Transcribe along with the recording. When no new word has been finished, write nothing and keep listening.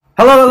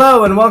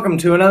Hello, and welcome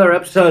to another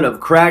episode of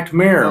Cracked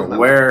Mirror,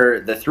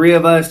 where the three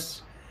of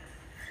us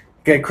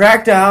get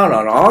cracked out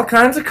on all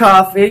kinds of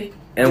coffee,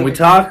 and we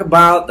talk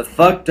about the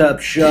fucked up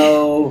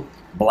show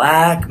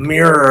Black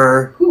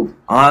Mirror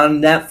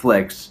on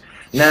Netflix.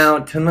 Now,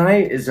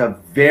 tonight is a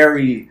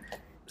very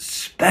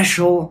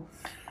special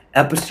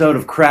episode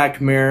of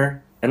Cracked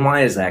Mirror. And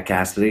why is that,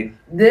 Cassidy?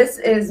 This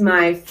is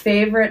my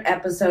favorite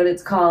episode.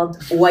 It's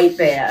called White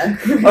Bear.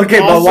 Okay,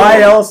 but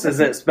why else is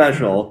it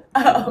special?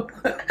 Oh,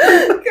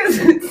 because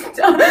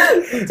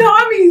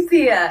Tommy's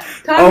here.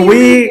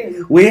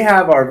 We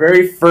have our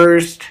very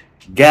first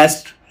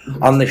guest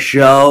on the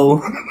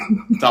show.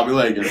 Tommy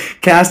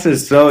Legan. Cass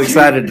is so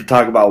excited to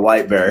talk about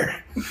White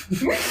Bear.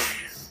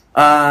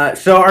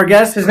 So our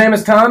guest, his name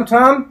is Tom.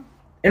 Tom,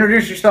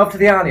 introduce yourself to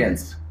the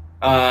audience.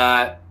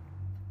 My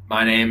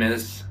name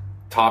is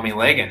Tommy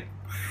Legan.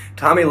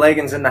 Tommy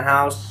Legan's in the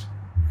house.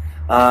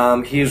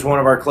 He's one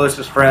of our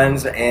closest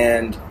friends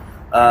and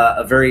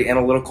a very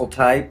analytical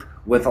type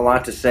with a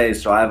lot to say,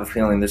 so I have a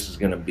feeling this is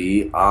going to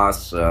be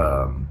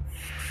awesome.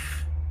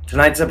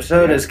 Tonight's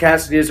episode, as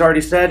Cassidy has already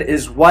said,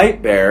 is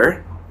White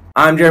Bear.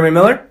 I'm Jeremy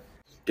Miller.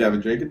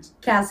 Gavin Jenkins.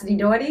 Cassidy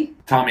Doherty.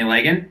 Tommy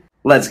Legan.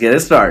 Let's get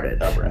it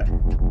started. All right.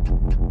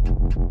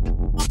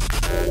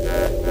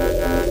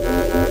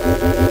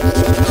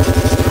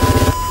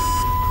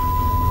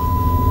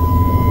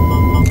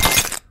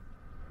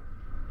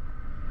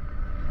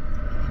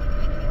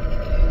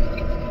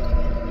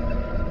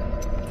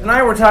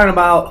 Tonight we're talking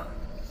about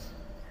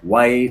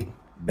White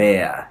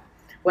Bear.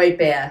 White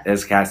Bear.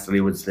 As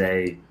Cassidy would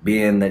say,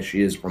 being that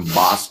she is from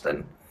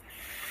Boston.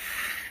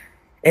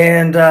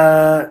 And,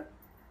 Gavin,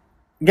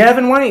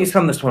 why don't you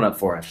sum this one up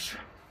for us?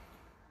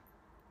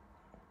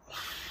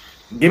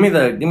 Give me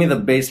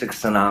the basic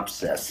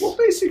synopsis. Well,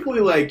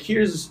 basically, like,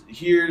 here's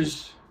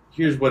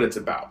what it's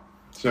about.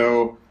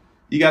 So,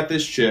 you got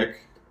this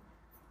chick.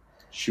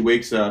 She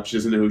wakes up. She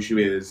doesn't know who she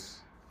is,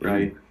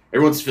 right?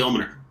 Everyone's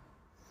filming her.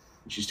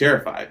 She's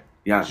terrified.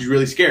 Yeah. She's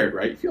really scared,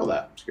 right? You feel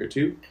that. I'm scared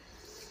too.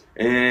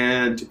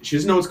 And she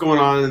doesn't know what's going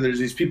on, and there's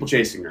these people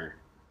chasing her,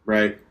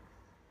 right?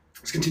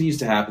 This continues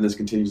to happen.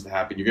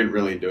 You're getting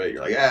really into it.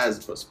 You're like,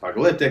 it's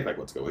post-apocalyptic. Like,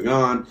 what's going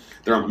on?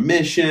 They're on a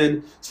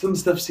mission. Some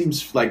stuff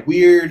seems, like,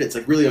 weird. It's,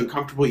 like, really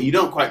uncomfortable. You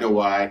don't quite know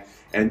why.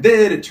 And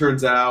then it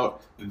turns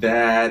out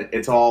that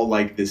it's all,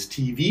 like, this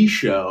TV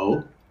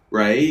show,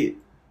 right,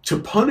 to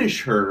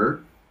punish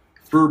her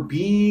for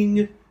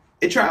being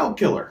a child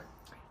killer.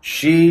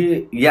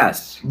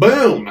 Yes.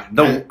 Boom!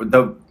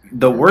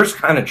 The worst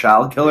kind of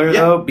child killer,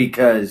 though,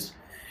 because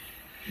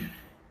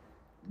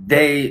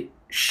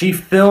she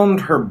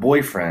filmed her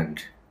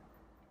boyfriend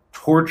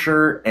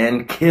torture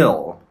and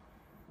kill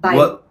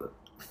By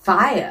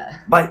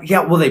fire.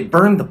 They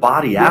burned the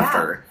body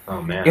after.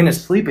 Oh, man. In a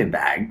sleeping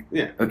bag.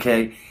 Yeah.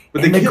 Okay.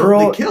 But they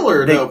kill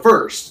her, though,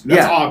 first.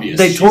 That's obvious.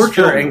 They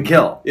torture and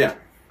kill. Yeah.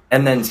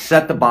 And then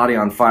set the body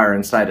on fire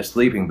inside a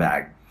sleeping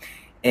bag.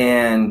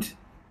 And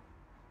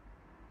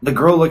the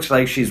girl looks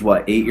like she's,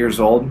 8 years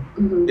old?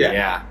 Mm-hmm.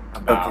 Yeah.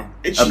 About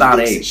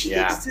 8. She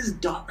thinks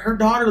her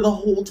daughter the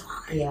whole time.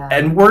 Yeah.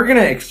 And we're going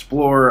to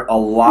explore a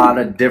lot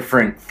of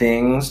different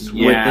things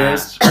with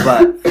this,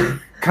 but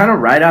kind of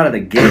right out of the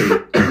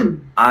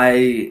gate,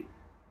 I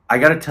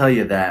got to tell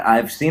you that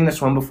I've seen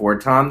this one before.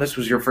 Tom, this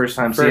was your first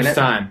time seeing it? First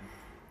time.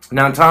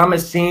 Now, Tom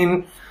has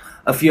seen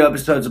a few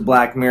episodes of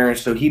Black Mirror,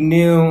 so he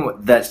knew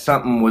that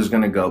something was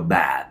going to go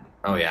bad.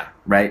 Oh, yeah.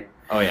 Right?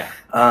 Oh, yeah.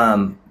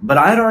 But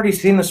I had already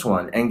seen this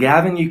one. And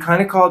Gavin, you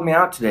kind of called me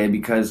out today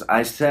because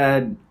I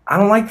said, I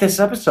don't like this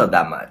episode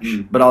that much.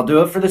 But I'll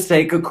do it for the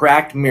sake of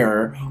Cracked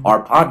Mirror,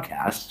 our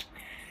podcast.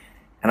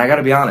 And I got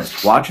to be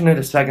honest, watching it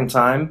a second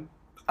time,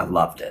 I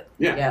loved it.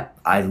 Yeah.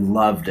 I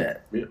loved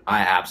it. I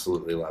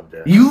absolutely loved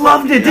it. You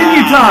loved it, didn't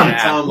you, Tom?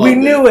 Tom We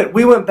knew it.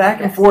 We went back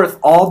and forth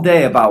all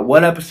day about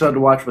what episode to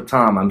watch with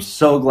Tom. I'm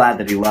so glad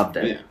that he loved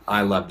it. Yeah.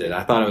 I loved it.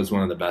 I thought it was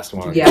one of the best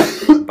ones. Yeah.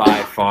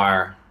 By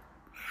far.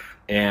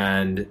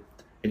 And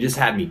it just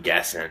had me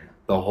guessing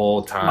the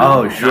whole time.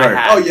 Oh, And sure. I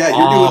had You're doing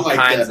all like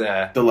kinds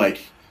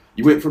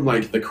you went from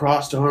like the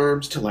crossed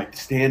arms to like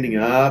standing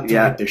up to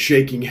like the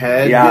shaking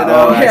head. Yeah, you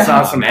know? I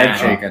saw some Man. head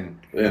shaking.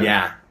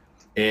 Yeah.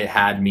 It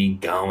had me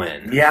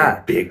going.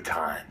 Yeah. Big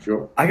time.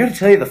 Sure. I gotta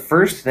tell you, the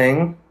first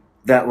thing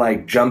that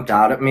like jumped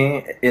out at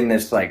me in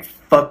this like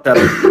fucked up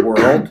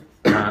world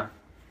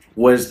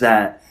was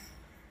that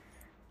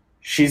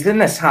she's in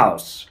this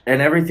house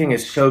and everything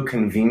is so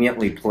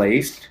conveniently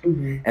placed.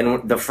 Mm-hmm.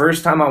 And the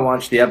first time I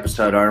watched the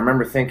episode, I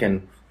remember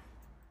thinking,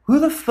 who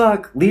the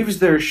fuck leaves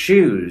their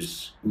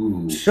shoes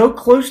so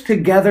close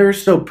together,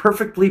 so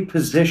perfectly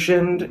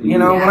positioned? You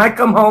know, when I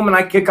come home and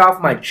I kick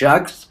off my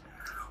Chucks,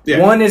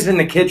 one is in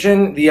the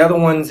kitchen, the other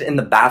one's in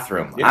the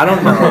bathroom. I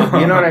don't know.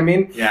 You know what I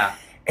mean? Yeah.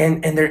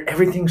 And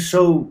everything's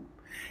so...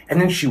 And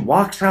then she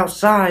walks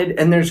outside,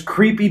 and there's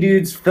creepy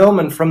dudes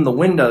filming from the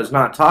windows,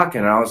 not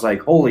talking. And I was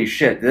like, holy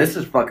shit, this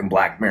is fucking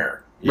Black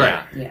Mirror.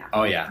 Yeah. Yeah.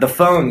 Oh, yeah. The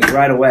phones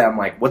right away, I'm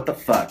like, what the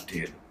fuck,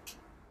 dude?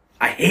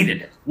 I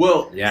hated it.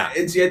 Well, Yeah.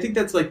 And see, I think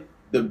that's like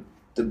the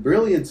the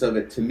brilliance of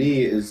it to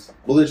me is,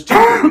 well, there's two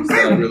things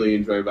that I really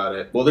enjoy about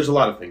it. Well, there's a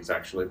lot of things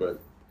actually, but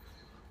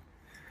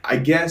I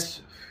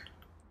guess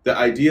the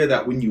idea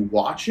that when you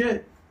watch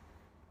it,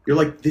 you're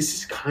like, this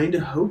is kind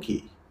of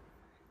hokey.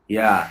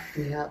 Yeah.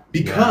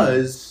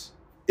 Because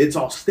it's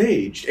all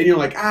staged, and you're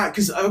like,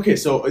 because okay,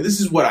 so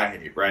this is what I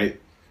hate, right?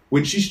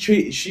 When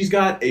she's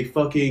got a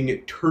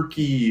fucking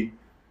turkey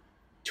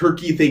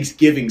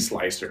Thanksgiving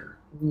slicer.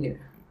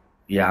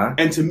 Yeah.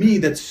 And to me,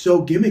 that's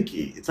so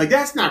gimmicky. It's like,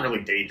 that's not really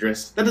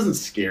dangerous. That doesn't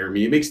scare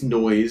me. It makes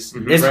noise.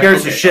 It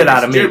scares the shit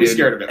out of me, dude.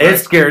 Scared of it, right? It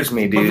scares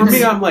me, dude. But for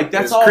me, I'm like,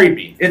 that's all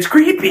creepy. It's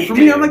creepy. For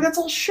me, I'm like, that's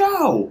all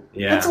show.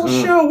 Yeah. That's all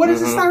show. What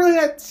is It's not really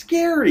that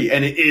scary.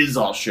 And it is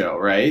all show,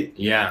 right?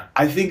 Yeah.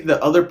 I think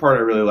the other part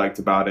I really liked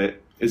about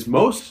it is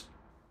most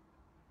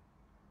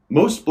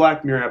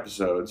Black Mirror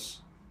episodes,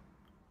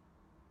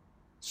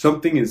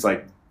 something is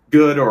like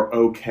good or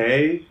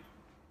okay,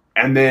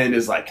 and then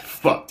is like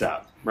fucked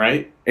up,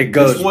 right? It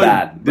goes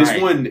bad. This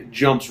one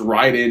jumps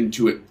right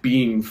into it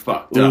being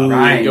fucked up.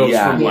 Right, It goes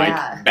yeah. from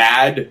like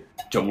bad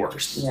to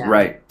worse. Yeah.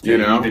 Right. You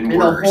know? Even In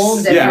worse. a whole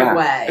different Yeah.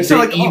 way. It's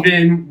not like,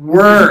 even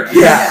worse.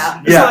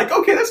 Yeah. It's not like,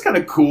 okay, that's kind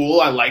of cool.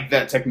 I like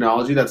that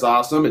technology. That's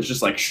awesome. It's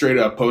just like straight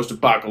up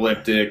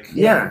post-apocalyptic.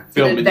 Yeah.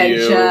 Film with you.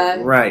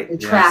 Adventure. Right. You're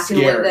tracking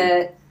with Scary.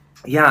 it.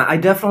 Yeah, I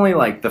definitely,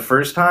 like, the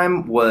first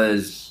time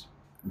was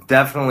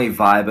definitely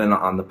vibing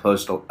on the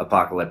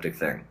post-apocalyptic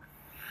thing.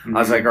 I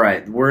was like, all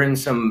right, we're in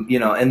some,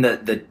 and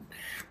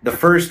the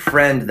first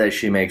friend that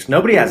she makes,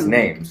 nobody has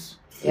names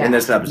in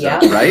this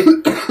episode, right?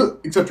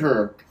 Except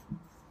her.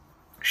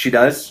 She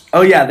does?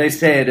 Oh, yeah, they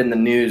say it in the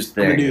news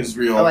thing. The news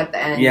reel. Oh, at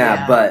the end.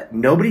 Yeah, but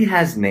nobody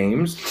has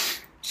names.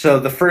 So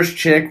the first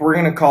chick, we're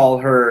going to call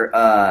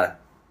her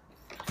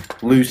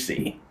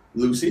Lucy.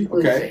 Lucy? Okay.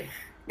 Lucy.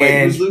 Wait,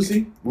 And who's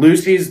Lucy?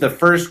 Lucy's the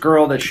first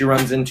girl that she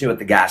runs into at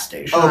the gas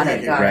station. Oh, Got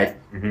okay, it, got right? it.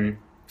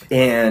 Mm-hmm.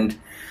 And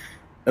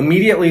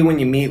immediately when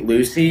you meet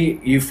Lucy,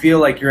 you feel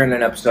like you're in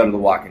an episode of The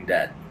Walking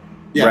Dead.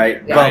 Yeah.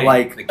 Right? Yeah. But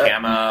like the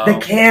camo. the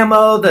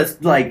camo, the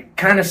like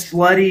kind of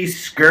slutty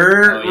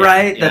skirt, Oh, yeah,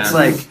 right? yeah. That's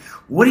like,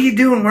 what are you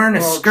doing wearing a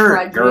Little skirt,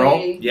 trudgy. girl?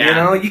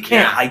 Yeah. You can't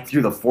Yeah. hike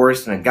through the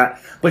forest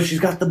but she's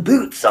got the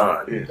boots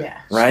on. Yeah.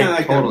 Right? Kinda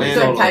like Totally. that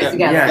So it manic, ties that,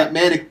 together. that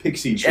manic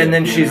pixie chick. And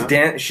then you she's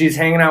know? she's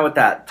hanging out with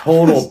that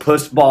total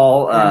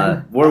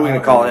pussball. What are we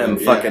gonna call him?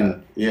 Yeah.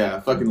 Fucking Yeah,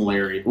 fucking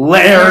Larry.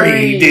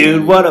 Larry,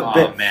 dude. What a Oh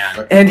bit.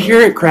 man. And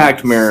here at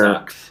Cracked Mirror,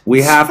 Sucks.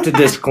 we have to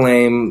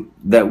disclaim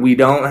that we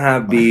don't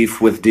have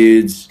beef with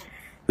dudes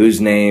whose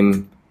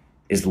name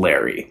is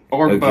Larry.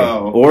 Or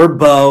Bo. Or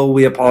Bo.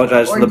 We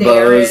apologize Or to the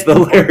Darren. Bo's, the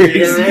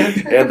Larrys,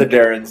 Darren. and the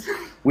Darrens.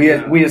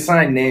 We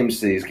assign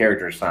names to these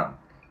characters some.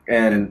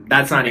 And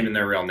That's not even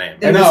their real name.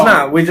 and No, it's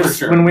not. We for just,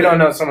 sure. when we don't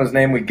know someone's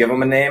name, we give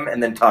them a name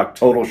and then talk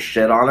total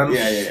shit on them.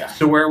 Yeah.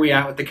 So where are we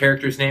at with the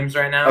characters' names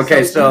right now?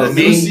 Okay, so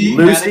Lucy,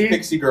 Lucy, manic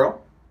pixie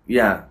girl.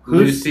 yeah.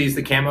 Lucy's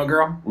the camo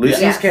girl,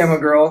 Lucy's Yes. camo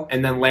girl.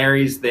 and then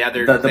Larry's the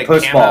other The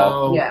puss camo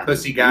ball. Yeah.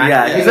 pussy guy.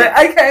 Yeah, he's like,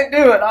 I can't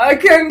do it. I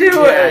can't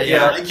do it.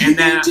 Yeah. Like, And you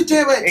then- need to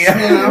do it.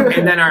 Yeah. You know?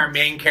 And then our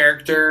main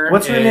character.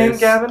 What's her is- name,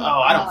 Gavin? Oh,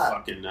 I don't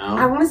fucking know.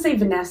 I want to say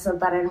Vanessa,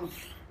 but I don't.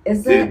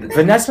 Is Dude, it?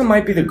 Vanessa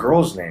might be the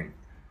girl's name.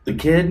 The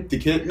kid? The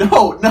kid? No.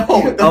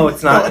 Oh,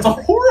 it's not. No, it's a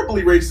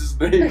horribly racist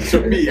name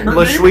to me. Her name-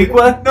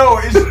 Lashweekwa? No,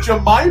 it's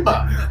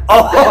Jemima.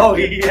 Oh,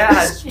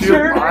 yeah,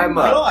 Swear to Jemima.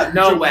 God,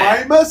 No way.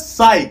 Jemima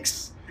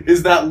Sykes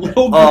is that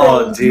little Oh,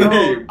 girl's dude.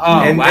 name. Oh,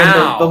 And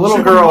wow. the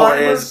little girl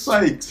Jemima is,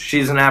 Sykes.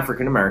 she's an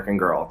African American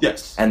girl.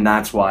 Yes. And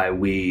that's why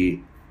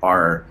we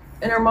are.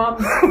 And her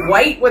mom's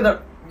white with a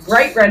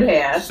bright red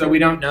hair. So we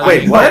don't know.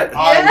 Wait, what?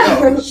 I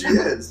know, she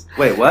is.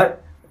 Wait,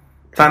 what?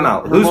 Time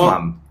out. Her Who's mom-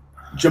 mom?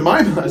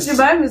 Jemima's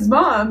Jemima's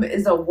mom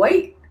is a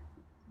white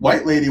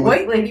lady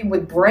with lady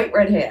with bright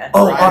red hair.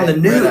 Oh, Right, on the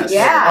news. right.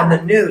 Yeah. On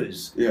the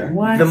news. yeah.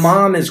 What? The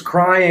mom is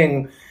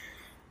crying.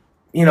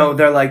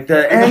 They're like,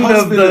 the And end the of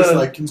husband the. is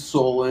like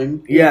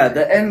consoling. Yeah,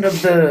 the end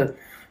of the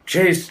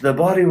chase. The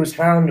body was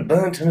found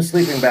burnt in a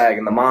sleeping bag,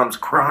 and the mom's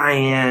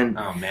crying.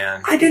 Oh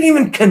man. I didn't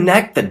even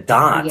connect the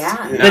dots.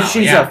 Yeah. Yeah. That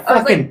she's yeah. a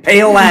fucking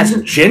pale ass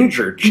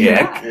ginger chick,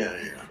 Yeah.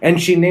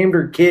 and she named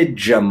her kid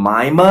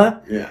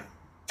Jemima. Yeah.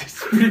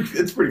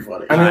 It's pretty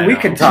funny. I mean, I we know.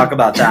 could talk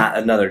about that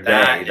another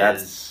day.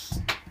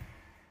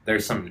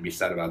 There's something to be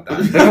said about that.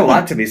 There's a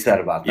lot to be said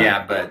about that.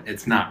 Yeah, but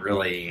it's not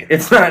really.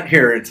 It's not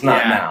here. It's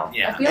not yeah, now. I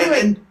Yeah. feel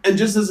like And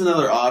just as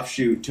another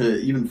offshoot to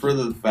even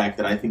further the fact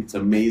that I think it's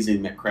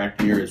amazing that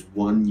Cracked Mirror is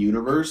one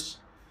universe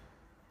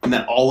and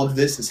that all of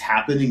this is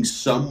happening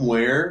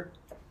somewhere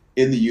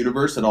in the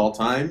universe at all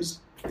times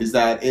is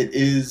that it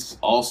is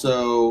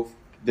also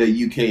the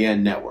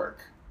UKN network.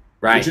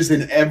 Right. Which is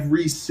in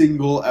every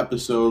single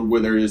episode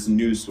where there is a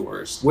news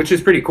source Which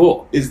is pretty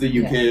cool. is the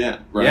UKN,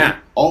 right? Yeah.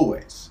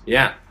 Always.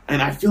 Yeah.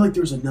 And I feel like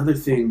there was another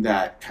thing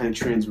that kind of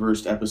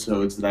transversed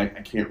episodes that I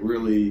can't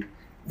really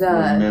the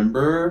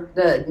remember.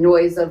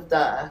 noise of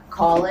the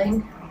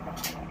calling.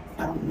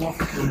 I don't know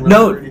if I can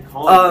No, remember any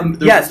calling.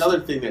 There's yes. another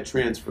thing that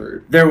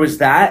transferred. There was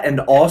that, and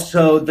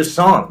also the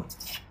song.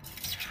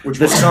 Which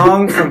The was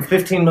song from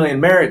 15 Million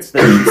Merits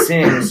that she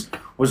sings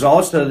was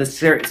also the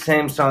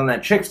same song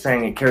that chick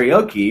sang at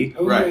karaoke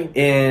Right.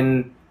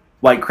 in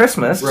White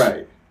Christmas.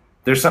 Right.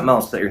 There's something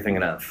else that you're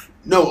thinking of.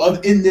 No,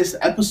 in this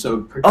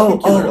episode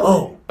particularly.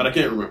 Oh. But I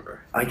can't remember.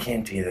 I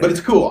can't either. But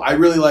it's cool. I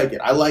really like it.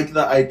 I like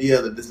the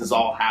idea that this is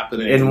all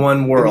happening in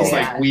one world. It's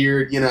like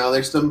weird,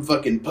 there's some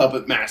fucking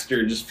puppet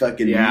master just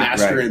fucking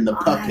mastering the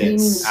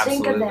puppets. I didn't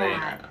even think of Absolutely.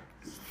 that.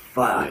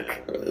 Fuck. Yeah,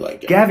 I really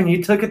like it. Gavin,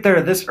 you took it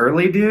there this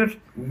early, dude?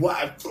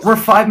 What? We're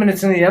 5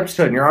 minutes into the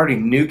episode and you're already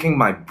nuking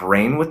my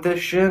brain with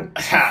this shit?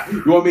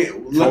 You want me?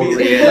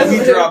 Let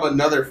me drop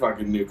another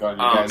fucking nuke on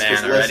you Oh, guys. man,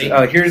 'cause already? listen,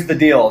 Oh, here's the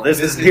deal.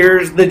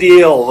 Here's the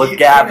deal with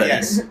Gavin.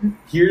 Yes.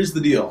 Here's the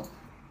deal.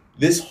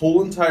 This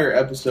whole entire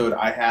episode,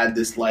 I had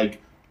this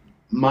like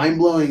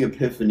mind-blowing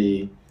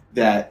epiphany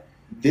that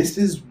this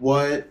is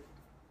what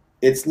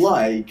it's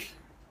like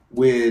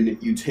when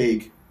you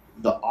take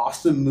the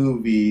awesome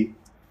movie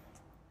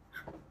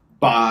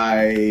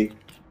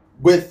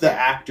with the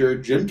actor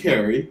Jim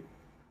Carrey,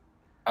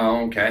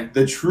 Oh, okay.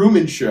 The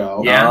Truman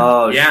Show, Yeah.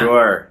 Oh, Yeah.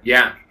 sure.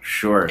 Yeah.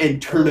 Sure.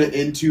 and turn it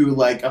into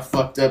like a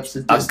fucked up A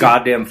sadistic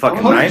goddamn fucking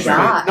 100% nightmare.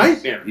 God.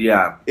 nightmare.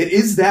 Yeah. It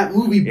is that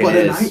movie, but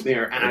It a is.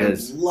 nightmare, and It I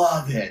is.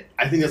 love it.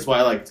 I think that's why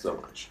I like it so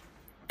much.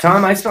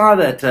 Tom, I saw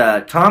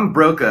that Tom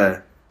broke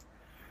a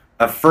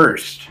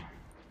first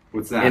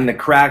What's that? in the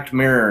Cracked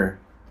Mirror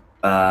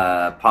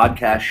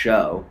podcast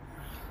show.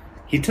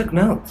 He took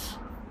notes.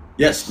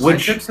 Yes, I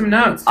took some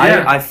notes. I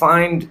Yeah.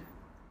 find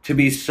to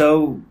be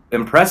so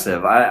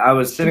impressive. I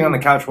was sitting on the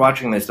couch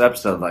watching this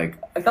episode like,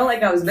 I felt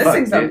like I was fuck,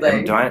 missing dude,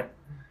 something. do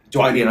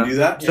I need you know, to do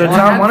that? So Well,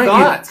 Tom, I why had don't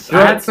you thoughts. throw-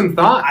 I had some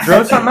thoughts.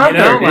 throw something out You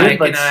know, there, dude. like,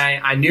 Let's-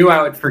 and I knew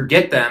I would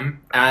forget them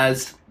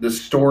as the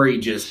story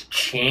just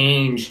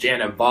changed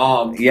and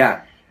evolved. Yeah.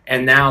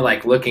 And now,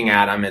 like, looking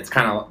at them, it's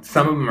kind of,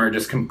 some of them are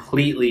just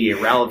completely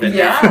irrelevant.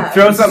 Yeah. now.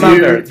 Throw something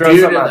out there. Due Throw to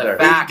something the out there.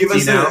 fact, give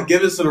us you know?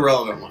 give us an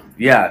irrelevant one.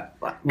 Yeah.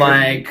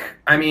 Like,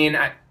 I mean,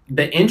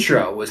 the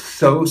intro was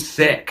so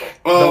sick.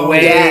 Oh, the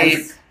way,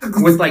 Yes.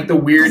 with, like, the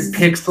weird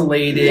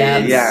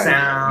pixelated Yeah.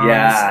 sounds.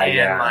 Yeah, and,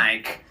 yeah.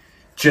 like,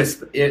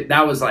 just,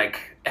 that was, like,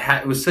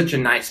 it was such a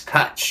nice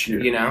touch, Yeah.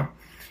 you know?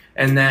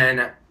 And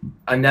then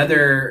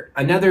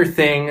another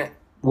thing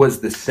was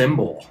the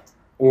symbol.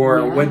 Or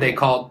Yeah. what they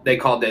called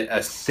it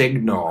a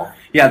signal.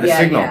 Yeah, the Yeah,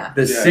 signal. yeah.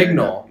 The Yeah,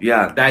 signal.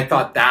 Yeah. I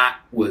thought that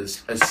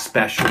was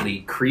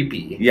especially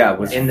creepy. Yeah, it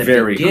was In the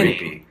very beginning.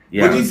 creepy. What do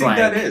Yeah. you was think like-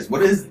 that is?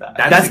 What is that?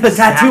 That's the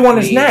tattoo on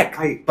his neck.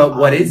 But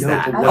what is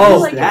that? I Oh, feel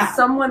is like that? it's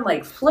someone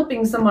like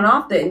flipping someone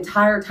off the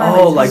entire time. Oh,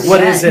 until like the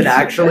what is end. it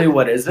actually?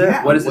 What is it?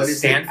 Yeah, What does it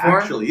stand for?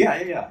 Actually,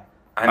 yeah.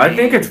 I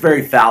think it's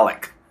very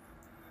phallic.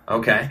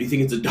 okay. You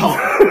think it's a dog?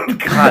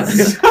 God.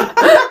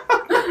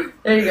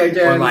 There you go, Or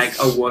Jones. like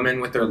a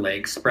woman with her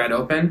legs spread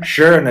open.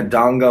 Sure, and a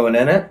dong going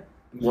in it.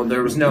 Well,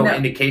 there was no No.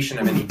 indication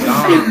of any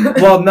dong,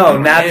 Well, no,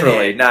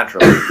 naturally.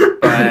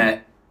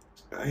 but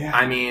Yeah.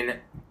 I mean,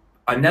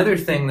 another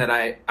thing that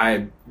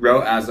I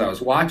wrote as I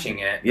was watching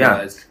it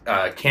Yeah. was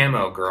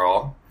Camo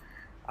Girl.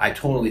 I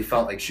totally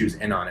felt like she was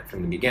in on it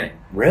from the beginning.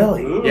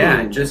 Really? Ooh.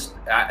 Yeah, just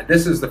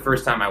this is the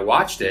first time I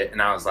watched it,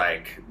 and I was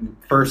like,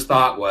 first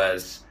thought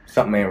was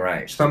Something ain't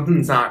right.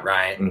 something's not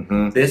right.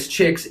 Mm-hmm. This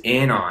chick's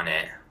in on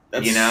it.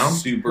 That's you know?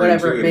 super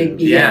Whatever it may intuitive.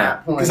 be Yeah. at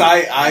that point. Because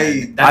I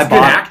That's I good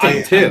bought-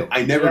 acting too.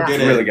 I never Yeah. get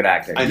It's it. really good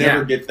acting. I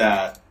never get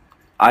that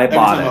I every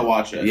bought time it. I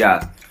watch it.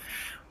 Yeah.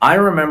 I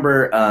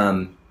remember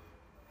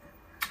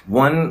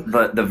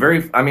the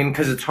very, I mean,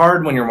 because it's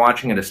hard when you're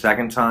watching it a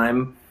second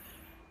time,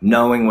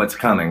 knowing what's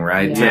coming,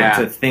 right? Yeah.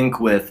 To think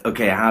with,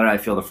 okay, how did I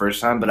feel the first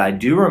time? But I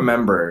do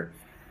remember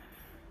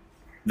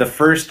the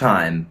first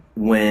time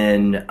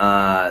when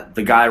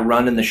the guy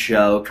running the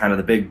show, kind of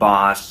the big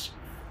boss,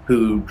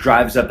 who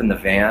drives up in the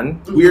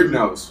van. Weird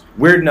nose.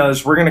 Weird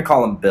nose, we're going to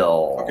call him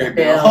Bill. Okay,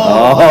 Bill.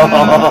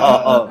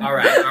 Oh. All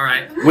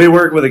right. We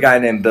work with a guy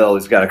named Bill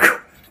who's got a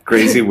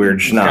crazy weird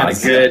Got a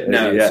schnoz. good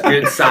nose, Yeah.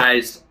 good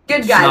size.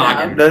 Good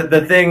guy, Snogging.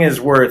 The thing is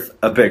worth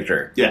a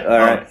picture. Yeah. All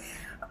right.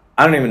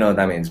 I don't even know what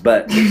that means,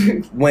 but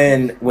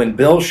when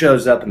Bill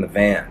shows up in the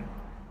van,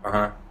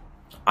 Uh-huh.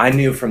 I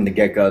knew from the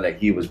get go that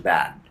he was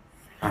bad,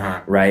 Uh-huh.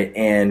 right?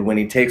 And when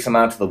he takes him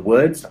out to the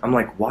woods, I'm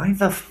like, why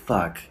the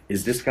fuck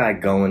is this guy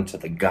going to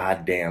the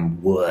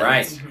goddamn woods?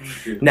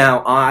 Right.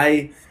 Now,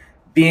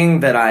 being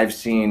that I've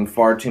seen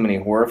far too many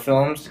horror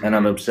films and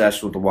I'm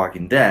obsessed with The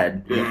Walking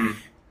Dead, Mhm.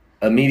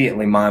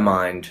 immediately my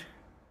mind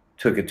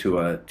took it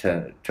to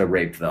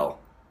Rapeville.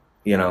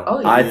 You know, Oh,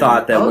 yeah. I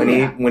thought that Oh, when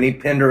yeah. he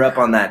pinned her up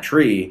on that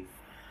tree,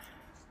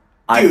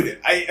 Dude,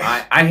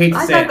 I hate to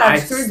I say thought it, that I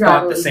screwdriver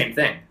thought the was- same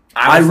thing.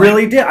 I was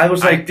really did. I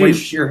was like, like,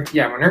 dude,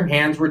 when her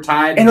hands were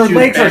tied and her she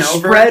was legs are bent over,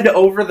 spread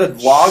over the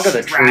log of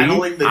the tree.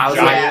 straddling the I was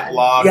giant like-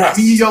 log. Yes.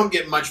 I mean, you don't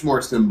get much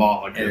more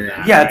symbolic than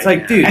that. Yeah, it's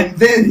like, dude. And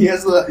then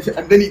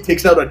he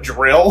takes out a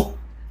drill.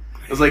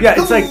 I was like, Yeah,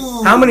 it's like,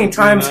 how many "Ooh,"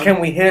 times you know?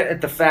 can we hit at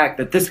the fact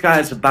that this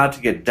guy's about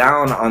to get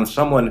down on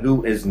someone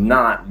who is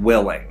not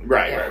willing?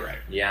 Right.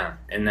 Yeah,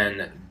 and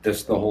then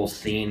just the whole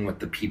scene with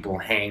the people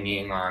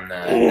hanging on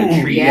the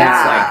Ooh, tree.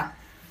 yeah.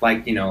 It's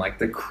like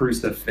the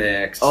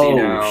crucifix. Oh, you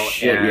know,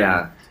 shit, and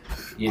yeah.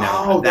 You know,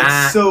 Oh,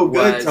 that's so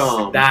good,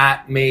 Tom.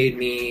 That made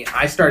me.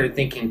 I started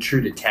thinking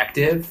True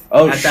Detective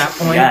Oh, at that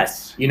point.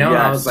 Yes. You know,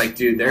 yes. I was like,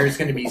 dude, there's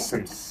going to be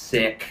some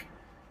sick,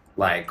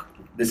 like,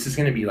 this is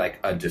going to be like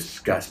a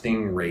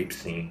disgusting rape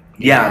scene.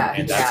 Yeah.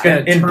 And that's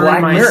going to In turn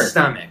Black my Mirror.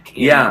 stomach.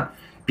 You know?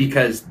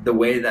 Because the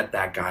way that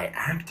guy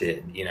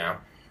acted, you know,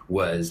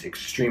 was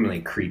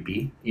extremely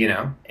creepy, you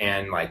know,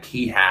 and like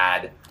he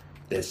had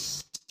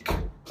this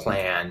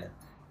plan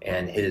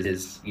and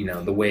his, you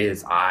know, the way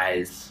his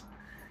eyes,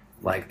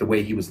 like the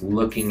way he was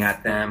looking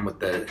at them with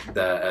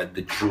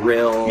the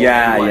drill.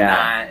 Yeah, and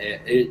yeah.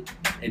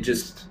 It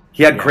just.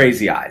 He had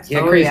crazy eyes. He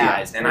had crazy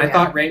eyes. And I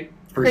thought rape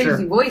for crazy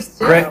sure. voice,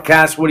 too.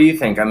 Cass, what do you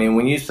think? I mean,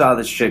 when you saw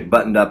this chick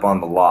buttoned up on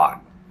the log.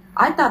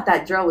 I thought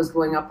that drill was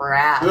going up her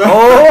ass.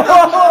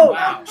 Oh!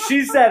 Wow.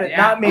 She said it, Yeah,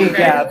 not me, okay.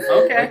 Cass.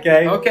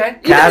 Okay.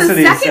 Even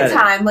Cassidy the said second it.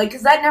 time, like,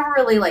 because that never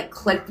really, like,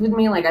 clicked with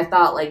me. Like, I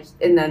thought, like,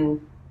 and then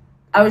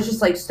I was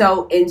just, like,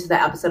 so into the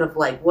episode of,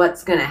 like,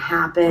 what's going to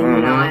happen,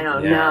 you know, I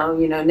don't know.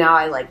 You know, now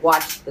I, like,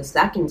 watched the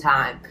second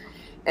time.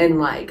 And,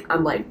 like,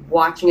 I'm, like,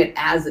 watching it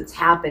as it's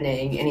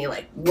happening. And he,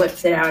 like,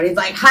 whips it out. And he's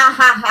like, ha,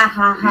 ha, ha,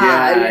 ha,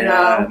 ha, you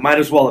know? Might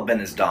as well have been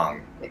his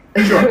dong.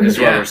 Sure. Is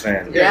what Yeah. we're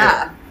saying.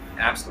 Yeah.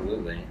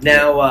 Absolutely.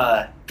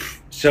 Now,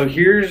 so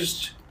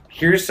here's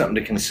something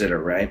to consider,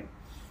 right?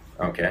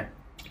 Okay.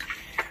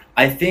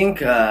 I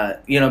think,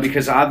 you know,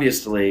 because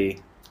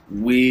obviously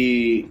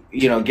we,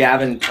 you know,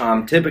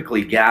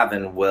 typically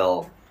Gavin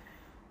will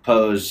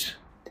pose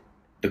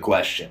the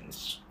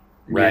questions,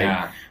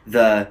 right?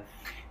 Yeah.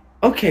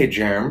 Okay,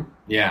 Jerem,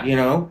 Yeah. you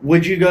know,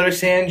 would you go to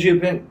San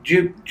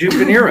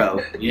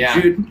Junipero? Yeah.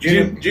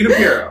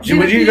 Junipero.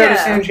 Would you go to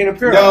San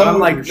Junipero? No, And I'm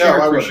like, no,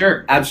 sure, I for wouldn't.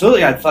 sure.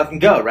 Absolutely, I'd fucking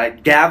go,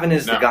 right? Gavin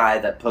is the No. guy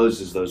that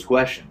poses those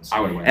questions. I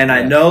would win. And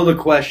I know the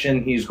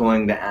question he's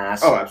going to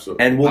ask. Oh,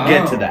 absolutely. And we'll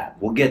get to Oh. that.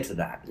 We'll get to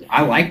that.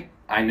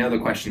 I know the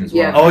question as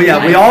Yeah. well. Oh,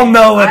 yeah, we all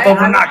know it, but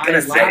we're I'm- not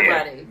going to I'm say it.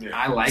 ready. Yeah.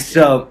 I like it.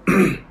 So,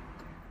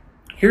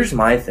 here's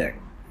my thing,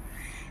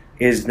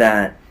 is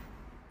that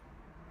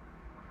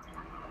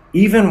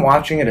even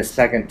watching it a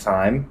second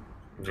time,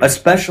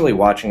 especially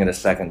watching it a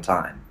second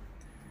time,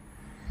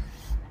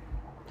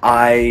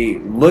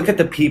 I look at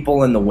the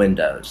people in the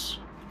windows.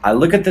 I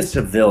look at the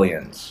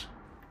civilians,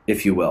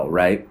 if you will,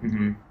 right?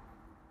 Mm-hmm.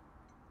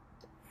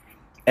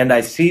 And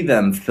I see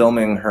them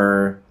filming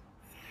her,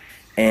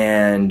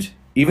 and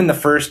even the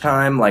first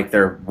time, like,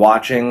 they're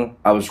watching,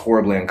 I was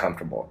horribly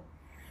uncomfortable,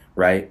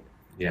 right?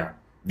 Yeah.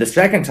 The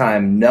second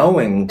time,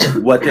 knowing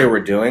what they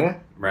were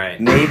doing Right.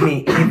 made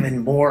me even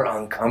more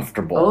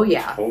uncomfortable. Oh,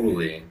 yeah.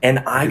 Totally. And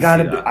I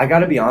can see that. I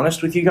gotta be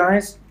honest with you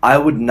guys. I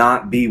would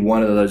not be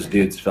one of those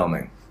dudes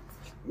filming.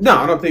 No,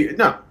 I don't think.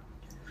 No.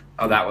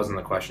 Oh, that wasn't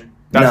the question.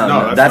 That's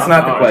not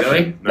the Oh, question.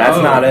 really? That's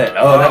No. not it.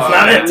 Oh, that's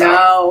not it.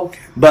 No.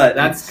 But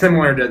That's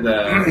similar to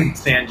the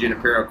San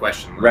Junipero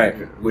question. Like,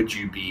 Right. Would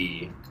you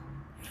be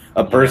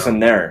a person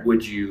there.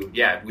 Would you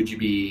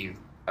be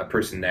a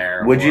person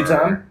there? Would you, or-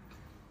 Tom?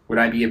 Would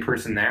I be a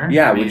person there?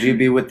 Yeah. I Would mean, you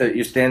be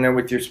you stand there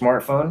with your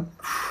smartphone?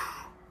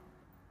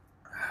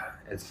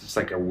 It's just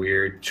like a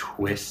weird,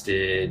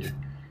 twisted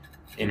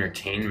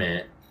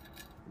entertainment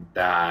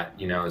that,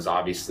 you know, is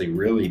obviously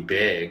really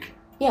big.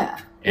 Yeah.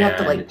 You have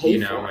to, like, pay you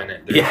know, for and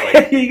it. there's Yeah,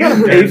 like, you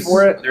gotta pay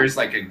for it. There's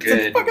like a It's a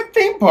good fucking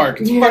theme park.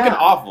 It's Yeah. fucking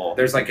awful.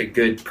 there's like a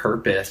good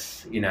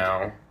purpose, you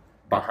know,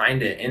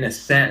 behind it in a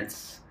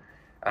sense,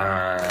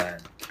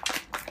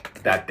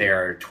 that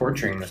they're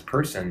torturing this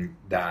person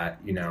that,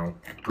 you know,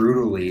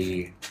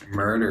 brutally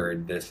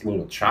murdered this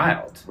little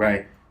child,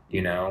 Right.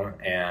 you know,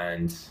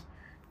 and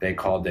they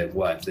called it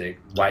what? The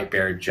White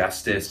Bear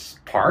Justice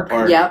Park?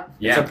 Park. Yep.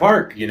 Yeah. It's a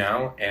park. You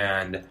know,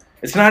 and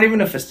It's not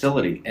even a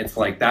facility. it's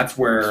like that's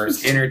where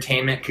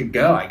entertainment could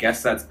go. I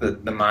guess that's the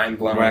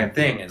mind-blowing Right.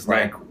 thing is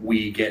Right. like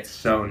we get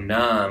so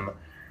numb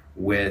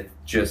with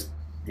just,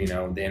 you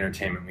know, the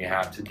entertainment we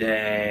have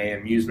today.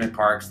 Amusement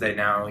parks, they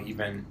now,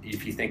 even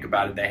if you think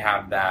about it, they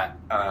have that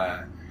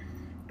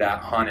that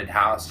haunted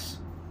house,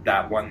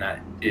 that one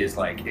that is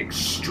like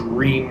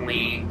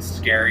extremely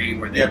scary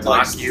where they You have to,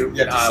 lock like, you.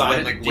 you have to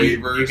sign, like,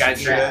 waivers You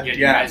guys, and shit.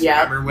 you guys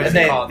Yeah. remember what's And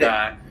they- it called?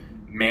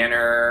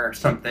 Manor or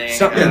something.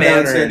 Something Yeah, down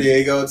in Manor. San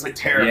Diego, it's like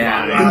terrifying.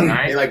 Yeah,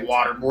 right. They like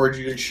waterboard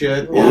you and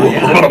shit. Oh,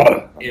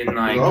 yeah. In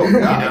like, Oh, you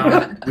God.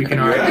 know, we can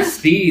already Yeah.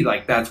 see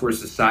like that's where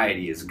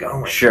society is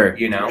going. Sure,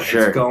 You know,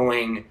 sure. it's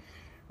going,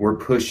 we're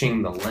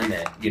pushing the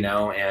limit, you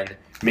know, and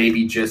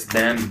maybe just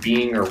them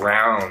being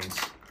around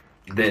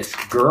this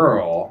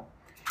girl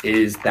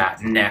is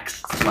that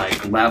next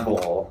like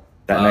level.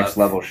 That next of-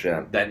 level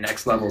shit. That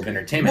next level of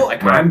entertainment.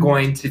 Like Right. I'm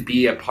going to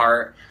be a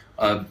part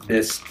of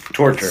this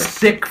Torture.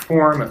 sick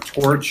form of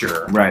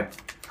torture Right.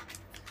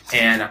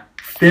 and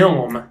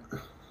film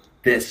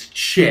this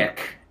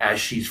chick as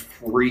she's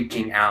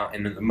freaking out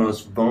in the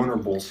most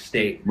vulnerable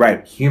state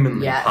Right.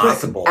 humanly Yes.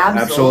 possible.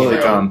 Absolutely,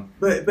 Tom.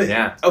 But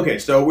Yeah. okay,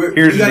 so we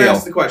Here's the gotta deal.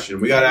 ask the question.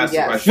 We gotta ask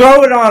Yes. the question.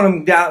 Throw it on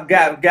him,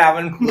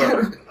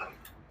 Gavin.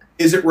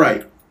 Is it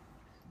right?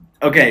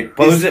 Okay,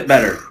 pose it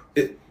better.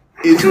 Is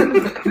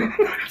it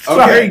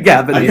Sorry,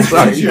 Gavin. I He's can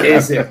like, see you.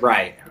 Is it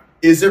right?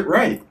 Is it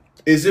right?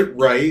 Is it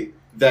right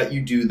that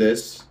you do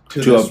this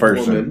to To a this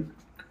person. woman,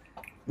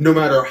 no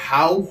matter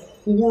how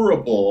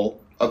horrible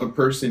of a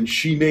person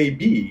she may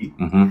be?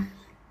 Mm-hmm.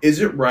 Is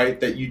it right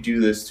that you do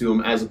this to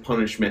him as a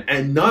punishment?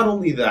 And not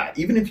only that,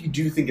 even if you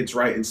do think it's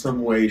right in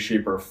some way,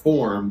 shape, or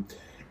form,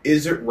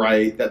 is it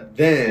right that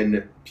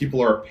then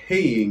people are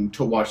paying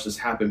to watch this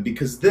happen?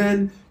 Because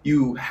then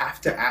you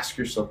have to ask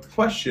yourself the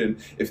question,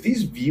 if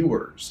these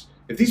viewers,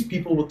 if these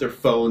people with their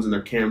phones and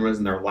their cameras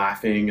and they're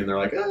laughing and they're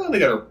like, oh, they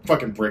got a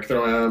fucking brick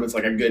thrown at them, it's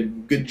like a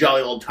good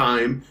jolly old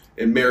time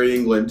in Merry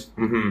England,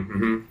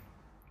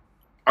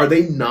 are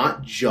they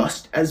not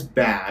just as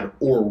bad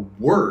or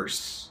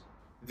worse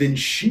than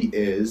she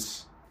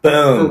is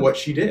Boom. for what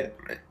she did?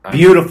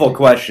 Beautiful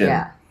question.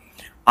 Yeah.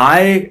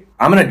 I'm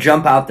going to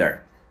jump out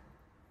there.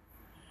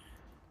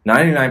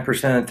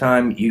 99% of the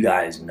time, you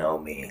guys know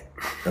me,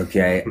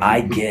 okay?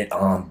 I get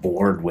on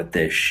board with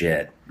this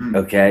shit,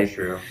 okay?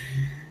 True.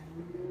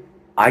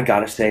 I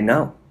gotta say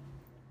no.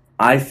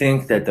 I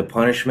think that the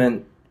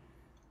punishment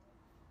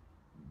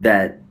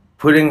that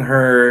putting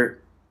her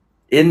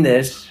in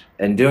this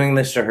and doing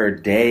this to her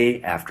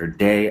day after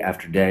day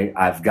after day,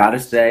 I've got to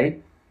say,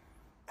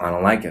 I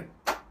don't like it.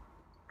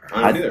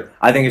 I don't either.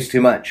 I think it's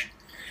too much.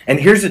 And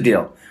here's the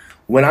deal.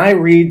 When I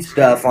read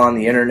stuff on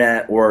the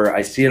internet or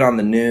I see it on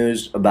the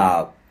news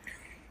about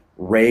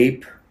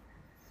rape,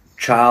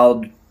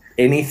 child,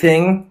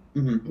 anything,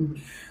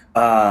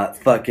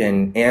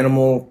 fucking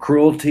animal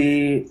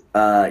cruelty,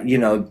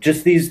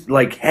 just these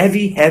like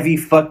heavy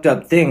fucked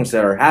up things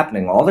that are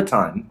happening all the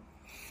time,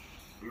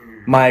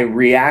 my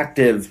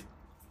reactive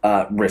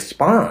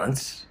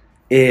response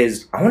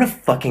is I want to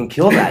fucking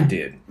kill that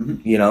dude.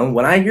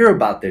 When I hear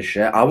about this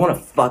shit, I want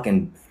to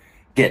fucking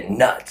get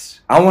nuts.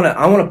 I want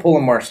to pull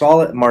a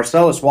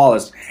Marcellus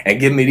Wallace and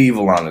give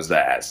medieval on his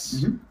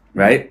ass.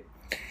 Right?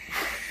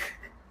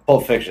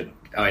 Pulp Fiction.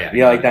 Oh, yeah.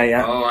 You like that,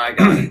 yeah? Oh, I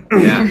got it.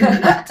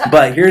 Yeah.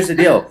 But here's the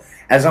deal.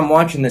 As I'm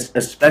watching this,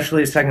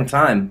 especially a second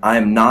time, I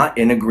am not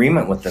in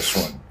agreement with this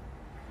one.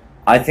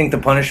 I think the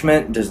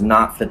punishment does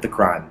not fit the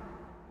crime.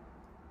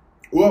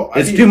 Well,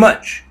 It's too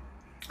much.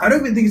 I don't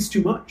even think it's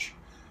too much.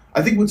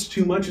 I think what's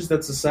too much is that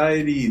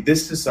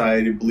this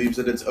society believes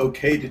that it's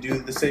okay to do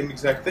the same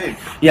exact thing.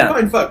 Yeah.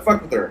 Fine,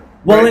 fuck with her.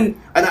 Well, right?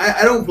 And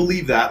I don't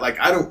believe that. Like,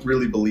 I don't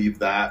really believe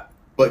that.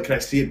 But can I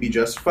see it be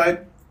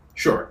justified?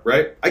 Sure,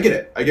 right? I get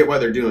it. I get why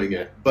they're doing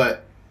it.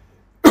 But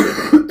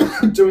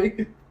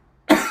to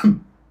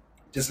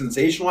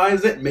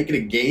sensationalize it and make it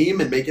a game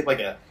and make it like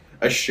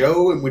a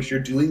show in which you're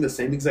doing the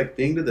same exact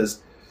thing to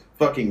this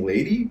fucking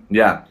lady?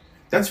 Yeah.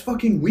 That's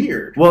fucking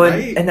weird. Well,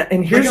 right?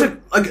 and here's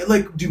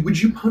dude,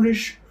 would you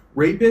punish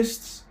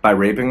rapists by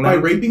raping them? by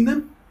raping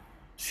them?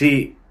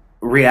 See,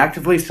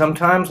 reactively,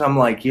 sometimes I'm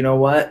like, you know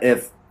what?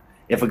 If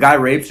a guy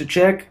rapes a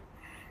chick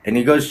and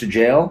he goes to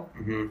jail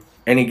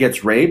and he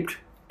gets raped,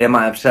 am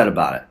I upset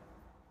about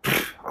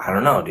it? I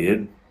don't know,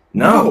 dude.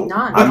 No,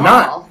 Not I'm at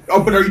not. all.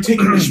 Oh, but are you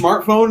taking your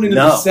smartphone into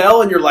No. the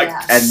cell and you're like, Yeah.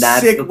 And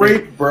that's sick the thing.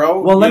 rape,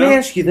 bro? Well, let You me know?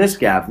 ask you this,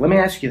 Gav. Let me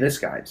ask you this,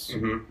 guys.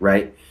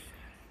 Right?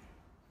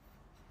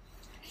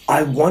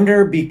 I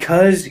wonder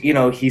because,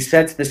 he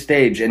sets the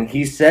stage and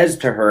he says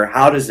to her,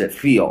 how does it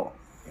feel?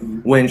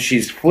 When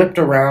she's flipped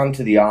around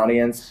to the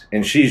audience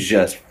and she's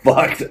just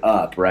fucked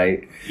up,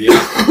 right?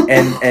 Yeah.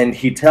 And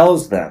he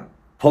tells them,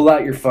 pull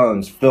out your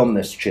phones, film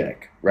this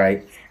chick,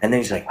 right? And then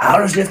he's like, how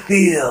does it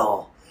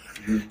feel?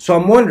 So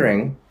I'm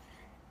wondering,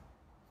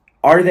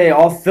 are they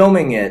all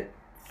filming it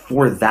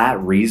for that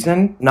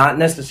reason? Not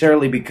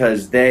necessarily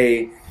because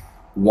they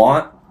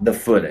want the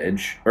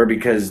footage or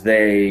because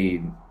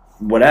they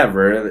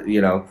whatever,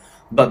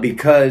 but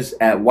because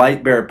at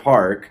White Bear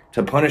Park,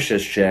 to punish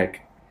this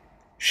chick,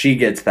 she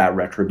gets that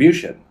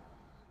retribution.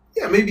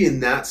 Yeah, maybe in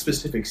that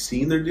specific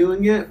scene they're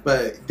doing it,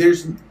 but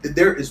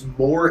there is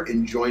more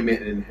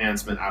enjoyment and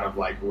enhancement out of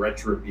like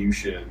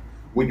retribution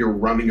when you're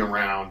running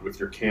around with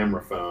your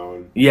camera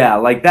phone. Yeah,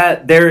 like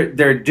that.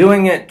 They're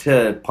doing it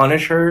to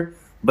punish her,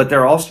 but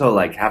they're also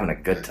like having a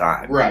good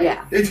time. Right.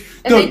 Yeah. And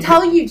they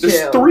tell you to.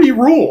 There's 3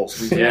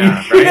 rules.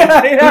 Yeah, right?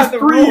 Yeah,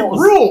 There's 3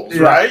 rules,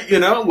 Yeah.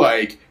 right?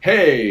 Like,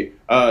 hey,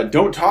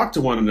 don't talk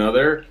to one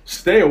another,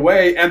 stay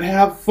away, and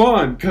have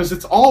fun, because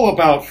it's all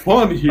about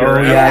fun here Oh,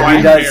 at yeah, he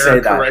White does Bear say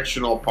that.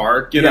 Correctional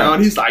Park, Yeah.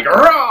 and he's like,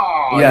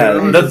 "Rah!" Yeah,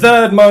 you know? the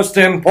third most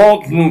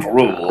important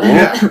rule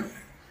Yeah.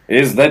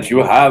 is that you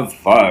have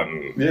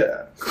fun.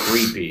 Yeah.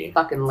 Creepy.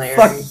 Fucking Larry.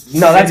 Fuck.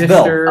 No, that's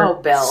Bill. Sinister.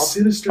 Oh, Bill.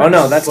 Sinister. Oh,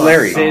 no, that's fuck.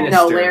 Larry. Sinister,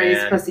 No, Larry's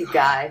man. pussy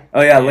guy.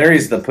 Oh yeah,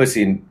 Larry's the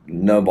pussy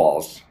no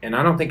balls. And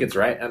I don't think it's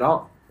right at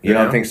all. You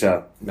don't think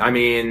so? I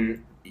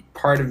mean,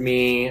 part of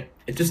me,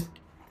 it just,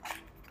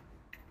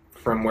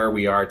 from where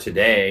we are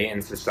today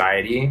in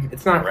society,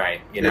 it's not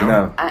right,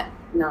 No.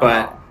 No.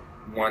 But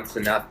once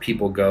enough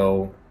people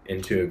go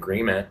into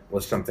agreement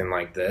with something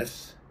like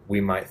this,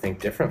 we might think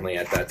differently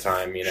at that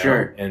time,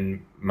 Sure.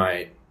 and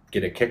might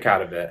get a kick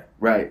out of it.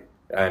 Right.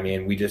 I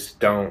mean, we just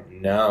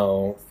don't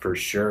know for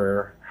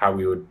sure how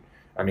we would.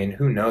 I mean,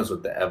 who knows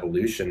what the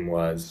evolution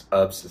was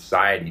of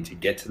society to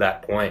get to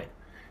that point,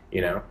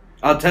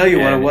 I'll tell you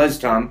what it And- was,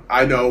 Tom.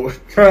 I know.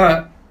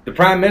 The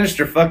Prime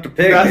Minister fucked a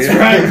pig. That's dude.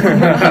 right.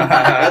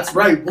 That's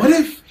right. What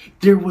if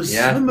there was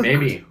some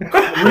maybe.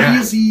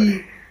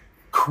 crazy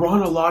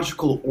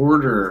chronological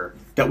order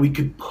that we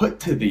could put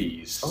to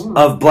these?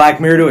 Of Black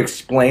Mirror to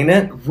explain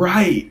it?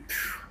 Right.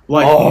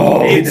 Like,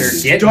 it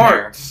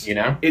starts, you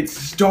know? It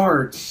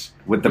starts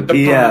with the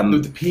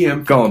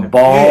PM going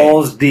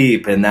balls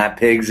deep in that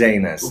pig's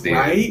anus, dude.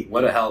 Right?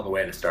 What a hell of a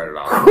way to start it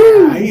off.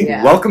 Right?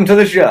 Yeah. Welcome to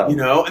the show. You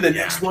know, and the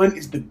next one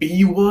is the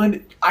B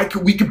one.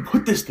 We could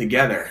put this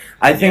together.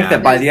 I think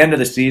that by the end of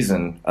the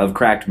season of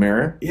Cracked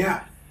Mirror,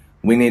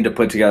 we need to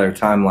put together a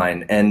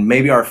timeline, and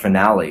maybe our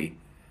finale,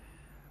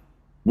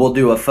 we'll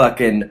do a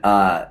fucking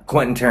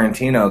Quentin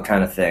Tarantino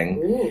kind of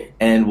thing,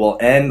 and we'll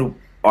end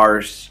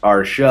our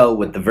show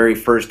with the very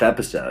first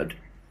episode.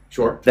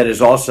 Sure. That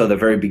is also the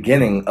very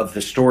beginning of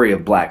the story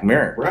of Black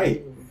Mirror.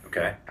 Right.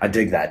 Okay. I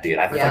dig that, dude.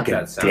 I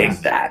fucking dig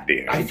that,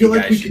 dude. I feel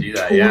like we could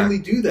totally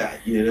do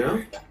that, you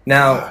know?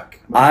 Now,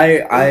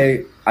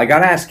 I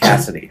gotta ask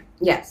Cassidy.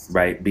 Yes.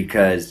 Right?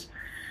 Because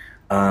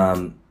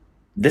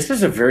this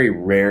is a very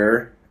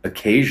rare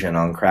occasion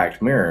on Cracked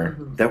Mirror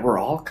that we're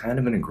all kind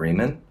of in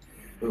agreement.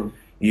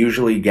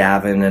 Usually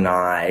Gavin and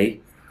I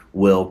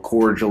will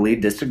cordially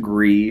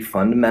disagree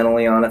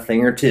fundamentally on a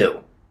thing or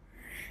two.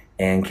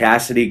 And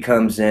Cassidy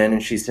comes in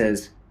and she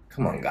says,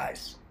 "Come on,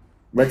 guys.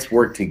 Let's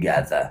work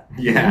together."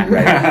 Yeah.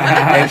 Right?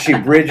 And she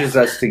bridges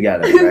us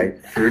together,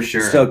 right? For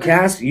sure. So,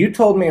 Cass, you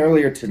told me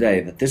earlier today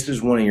that this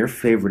is one of your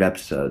favorite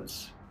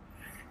episodes.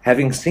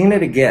 Having seen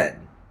it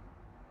again,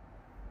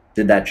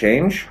 did that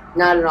change?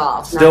 Not at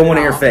all. Still one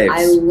of your faves.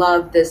 I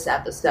love this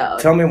episode.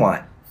 Tell me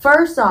why.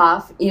 First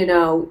off, you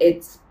know,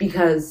 it's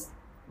because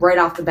right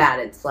off the bat,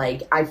 it's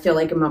like, I feel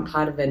like I'm a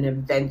part of an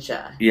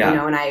adventure. Yeah. You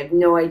know, and I have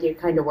no idea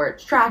kind of where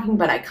it's tracking,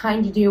 but I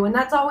kind of do. And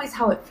that's always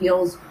how it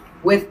feels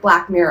with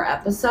Black Mirror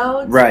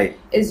episodes. Right.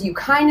 Is you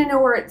kind of know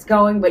where it's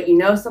going, but you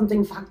know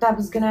something fucked up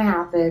is going to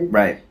happen.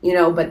 Right. You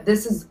know, but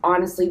this is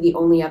honestly the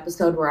only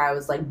episode where I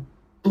was like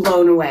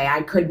blown away.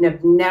 I couldn't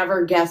have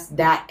never guessed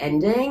that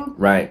ending.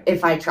 Right.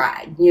 If I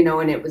tried, you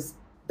know, and it was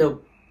the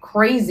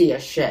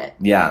craziest shit.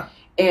 Yeah.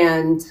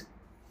 And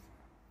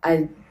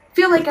I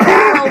feel like I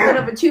got a little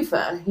bit of a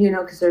twofer, you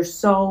know, because there's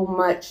so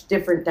much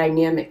different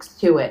dynamics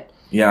to it.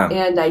 Yeah.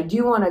 And I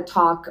do want to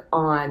talk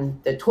on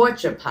the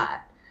torture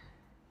part.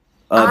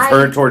 Of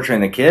her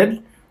torturing the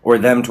kid or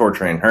them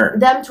torturing her?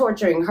 Them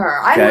torturing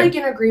her. Okay. I'm like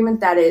in agreement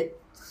that it's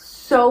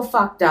so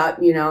fucked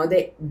up, you know,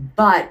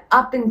 but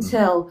up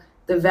until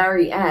the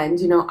very end,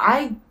 you know,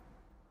 I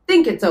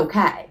think it's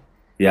okay.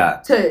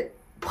 Yeah. To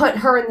put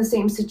her in the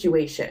same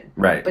situation.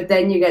 Right. But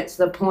then you get to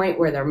the point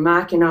where they're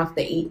marking off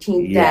the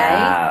 18th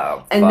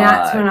day. And fuck.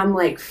 that's when I'm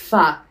like,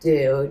 fuck,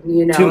 dude.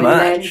 You know, Too and much.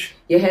 then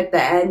you hit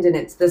the end and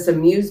it's this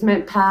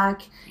amusement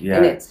park. Yeah.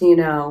 And it's, you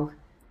know.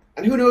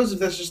 And who knows if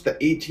that's just the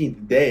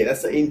 18th day?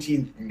 That's the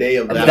 18th day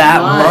of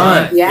that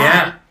month.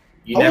 Yeah.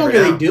 How long are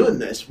they doing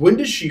this? When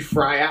does she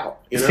fry out?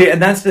 You know? See,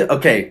 and that's the...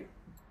 Okay.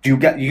 You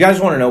guys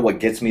want to know what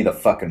gets me the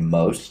fucking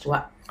most?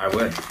 What? I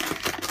would.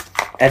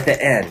 At the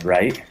end,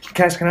 right?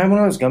 Guys, can I have one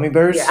of those gummy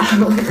bears?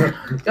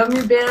 Yeah.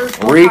 Gummy bears.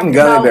 We're eating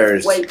gummy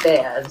bears. White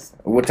bears.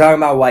 We're talking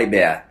about white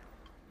bear.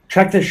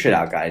 Check this shit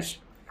out, guys.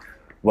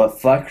 What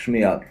fucks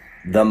me up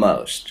the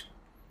most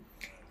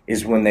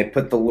is when they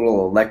put the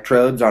little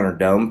electrodes on her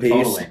dome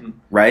piece,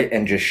 right,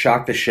 and just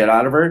shock the shit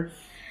out of her,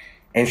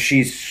 and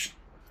she's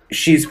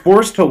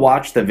forced to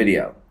watch the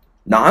video.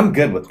 Now, I'm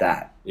good with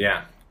that.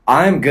 Yeah.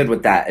 I'm good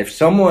with that. If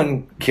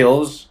someone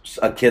kills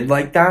a kid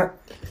like that,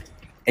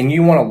 and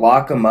you want to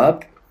lock them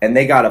up, and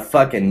they got a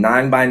fucking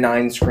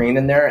 9x9 screen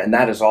in there, and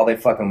that is all they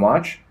fucking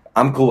watch,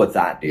 I'm cool with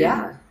that, dude.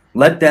 Yeah.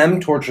 Let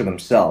them torture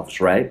themselves,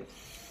 right?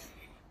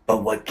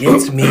 But what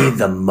gets me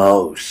the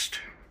most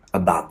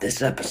about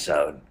this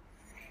episode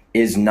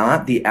is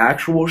not the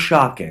actual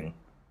shocking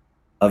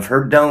of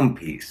her dome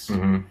piece.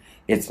 Mm-hmm.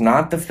 It's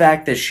not the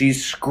fact that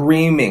she's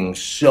screaming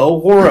so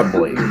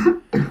horribly.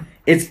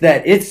 It's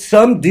that it's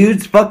some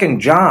dude's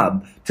fucking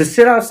job to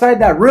sit outside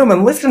that room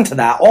and listen to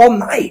that all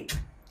night.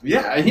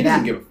 Yeah, he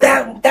doesn't give a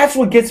fuck. That's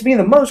what gets me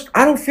the most.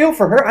 I don't feel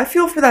for her. I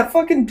feel for that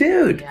fucking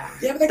dude.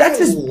 Yeah, but That's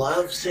guy his-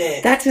 loves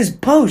it. That's his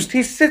post.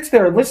 He sits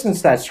there and listens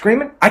to that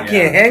screaming. I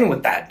can't hang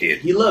with that dude.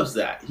 He loves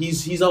that.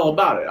 He's all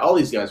about it. All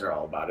these guys are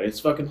all about it. It's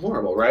fucking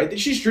horrible, right?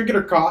 She's drinking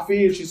her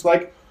coffee and she's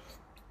like,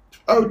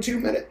 "Oh, 2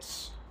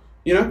 minutes."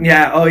 You know?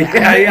 Yeah, oh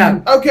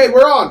yeah. Okay,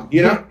 we're on.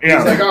 You know? Yeah.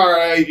 He's like, all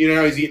right. You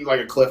know, he's eating like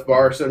a Cliff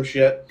Bar or some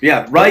shit.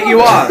 Yeah, right you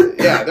are.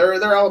 Yeah,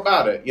 they're all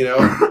about it. You know?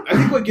 I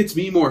think what gets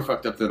me more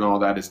fucked up than all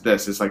that is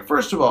this. It's like,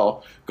 first of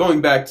all, going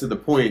back to the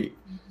point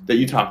that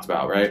you talked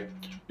about, right?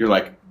 You're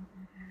like,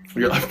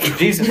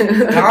 Jesus,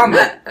 calm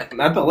it. I'm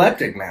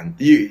epileptic, man.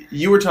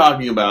 You were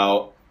talking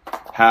about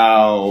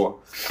how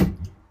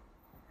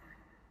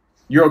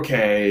you're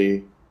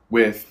okay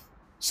with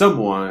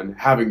someone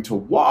having to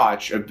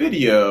watch a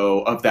video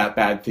of that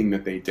bad thing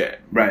that they did.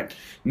 Right.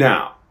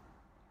 Now,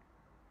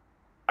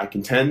 I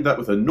contend that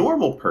with a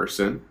normal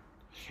person,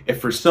 if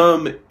for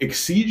some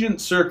exigent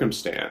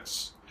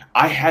circumstance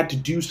I had to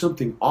do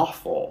something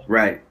awful,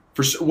 Right.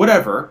 for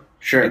whatever,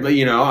 Sure. But,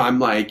 I'm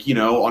like,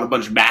 on a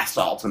bunch of bath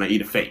salts and I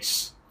eat a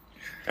face.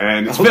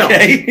 And it's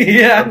okay. filmed.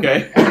 Yeah.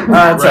 Okay.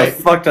 That's a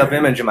fucked up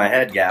image in my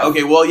head, Gav.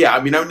 Okay, well, yeah, I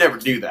would never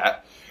do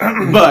that.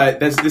 But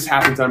this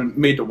happens, I'm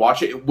made to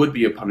watch it, it would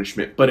be a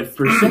punishment. But if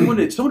for someone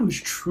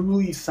who's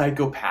truly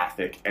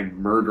psychopathic and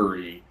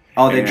murdery...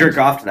 Oh, they jerk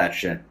off to that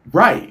shit.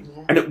 Right.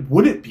 Yeah. And it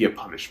wouldn't be a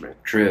punishment.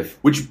 Truth.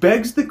 Which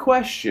begs the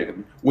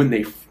question, when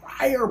they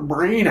fry her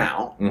brain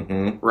out,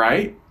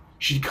 right,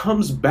 she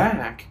comes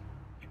back,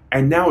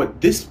 and now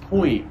at this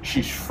point,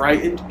 she's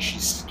frightened,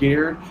 she's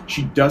scared,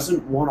 she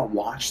doesn't want to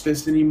watch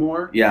this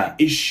anymore. Yeah.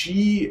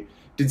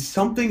 Did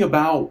something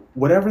about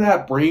whatever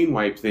that brain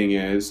wipe thing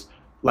is,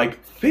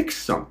 like, fix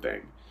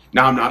something?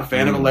 Now, I'm not a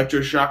fan of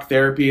electroshock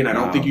therapy, and I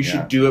don't think you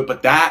should do it,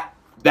 but that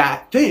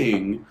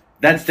thing...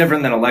 That's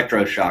different than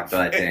electroshock,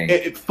 though, I think.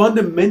 It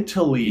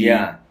fundamentally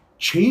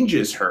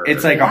changes her.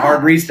 It's like a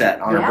hard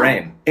reset on her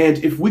brain. And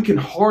if we can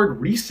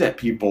hard reset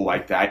people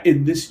like that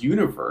in this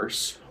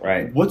universe,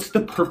 right? What's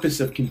the purpose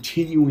of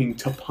continuing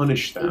to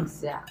punish them?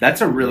 Exactly. That's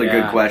a really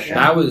good question.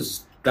 That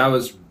was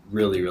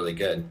really, really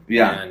good.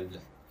 Yeah. And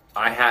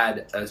I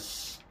had a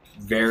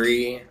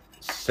very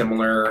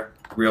similar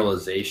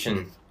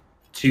realization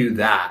to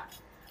that,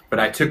 but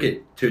I took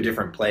it to a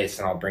different place,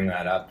 and I'll bring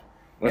that up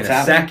in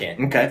a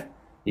second. Okay.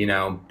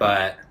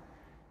 But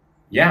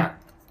yeah,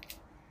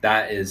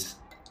 that is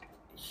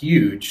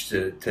huge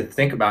to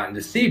think about and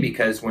to see,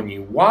 because when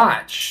you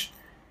watch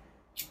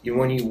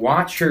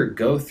her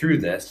go through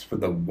this for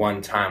the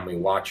one time we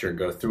watch her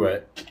go through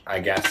it, I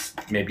guess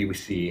maybe we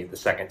see the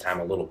second time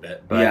a little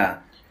bit,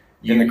 but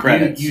in the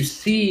credits you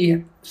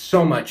see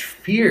so much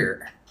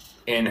fear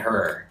in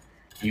her.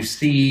 You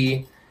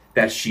see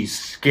that she's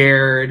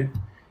scared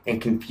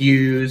and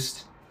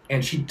confused,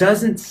 and she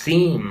doesn't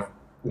seem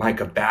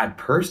like a bad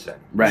person.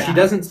 Right. She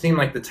doesn't seem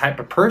like the type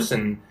of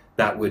person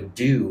that would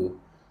do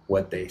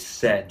what they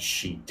said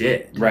she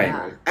did. Right.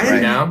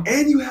 Yeah.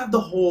 And you have the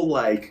whole,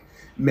 like,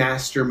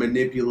 master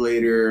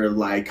manipulator,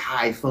 like,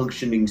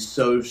 high-functioning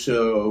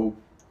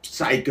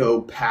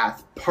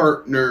psychopath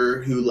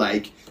partner who,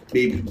 like,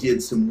 maybe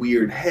did some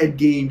weird head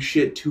game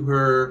shit to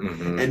her,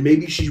 and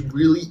maybe she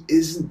really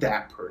isn't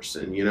that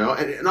person,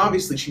 And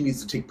obviously she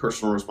needs to take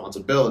personal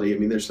responsibility. I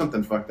mean, there's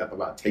something fucked up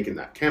about taking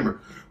that camera.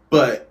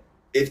 But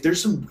if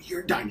there's some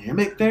weird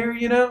dynamic there,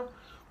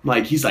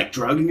 like he's like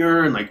drugging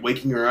her and like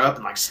waking her up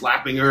and like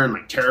slapping her and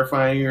like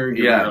terrifying her and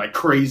giving her like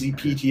crazy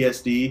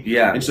PTSD.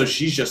 Yeah. And so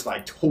she's just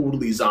like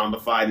totally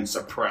zombified and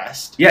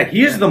suppressed. Yeah,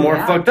 he's the more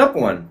fucked up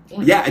one.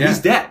 Yeah, and he's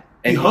dead.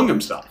 And he hung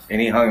himself.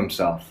 And he hung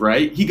himself.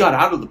 Right? He got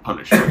out of the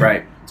punishment.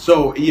 Right.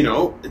 So,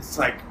 it's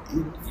like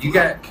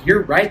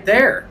you're right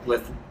there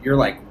you're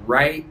like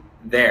right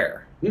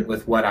there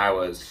with what I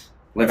was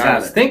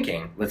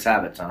thinking. Let's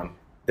have it, Tom.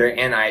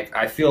 And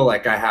I feel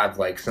like I have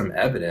like some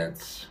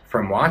evidence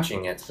from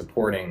watching it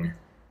supporting,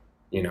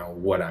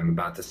 what I'm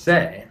about to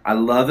say. I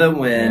love it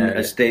when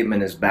a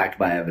statement is backed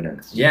by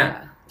evidence.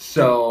 Yeah.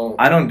 So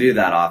I don't do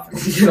that often.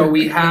 So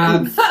we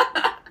have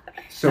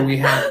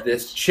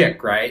this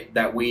chick, right?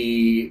 That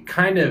we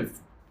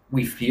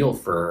feel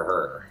for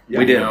her. Yeah.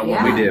 We do.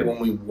 We do. When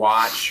we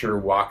watch her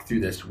walk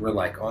through this, we're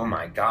like, oh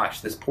my gosh,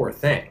 this poor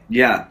thing.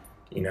 Yeah.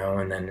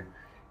 And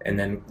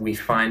then we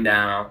find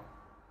out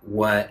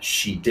what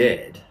she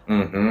did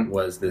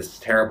was this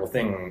terrible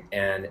thing,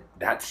 and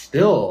that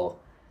still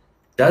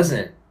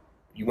doesn't,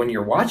 when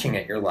you're watching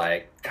it, you're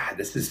like, God,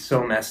 this is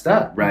so messed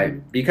up.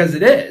 Right. Because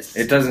it is.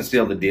 It doesn't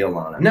seal the deal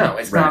on it. No,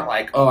 it's not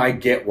like, oh, I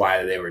get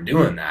why they were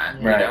doing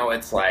that. Right.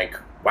 It's like,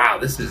 wow,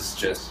 this is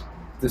just,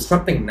 there's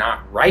something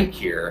not right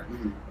here.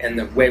 And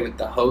the way with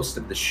the host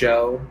of the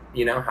show,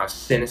 how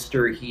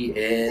sinister he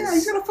is. Yeah,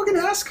 he's got a fucking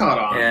ascot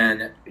on.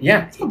 And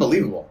it's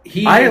unbelievable.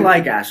 I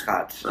like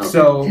ascots.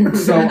 So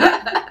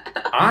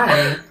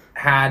I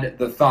had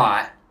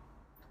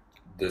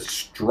the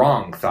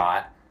strong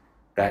thought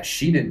that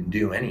she didn't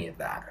do any of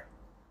that,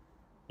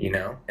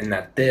 and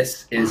that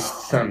this is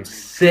some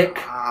sick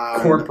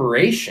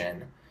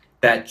corporation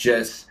that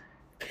just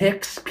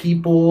picks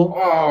people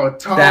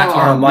that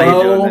are why are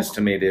you doing low this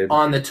to me, dude?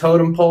 on the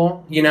totem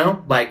pole,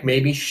 like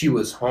maybe she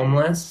was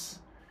homeless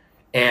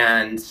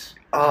and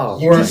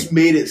you just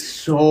made it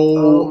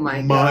so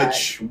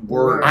much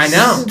worse. I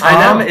know.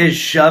 Tom is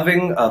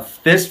shoving a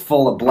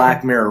fistful of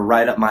Black Mirror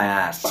right up my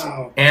ass.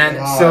 Oh, and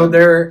God.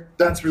 so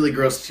that's really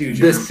gross too,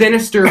 Jim. the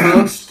sinister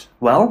host,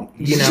 well,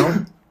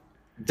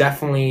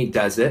 definitely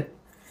does it.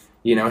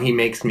 He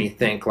makes me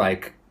think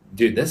like,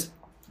 dude,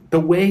 the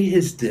way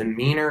his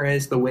demeanor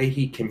is, the way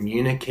he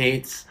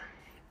communicates,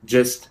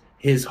 just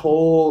his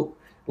whole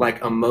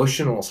like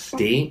emotional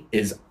state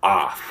is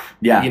off.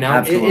 Yeah,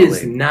 absolutely. It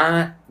is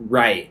not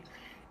right.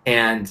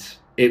 And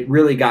it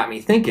really got me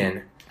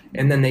thinking.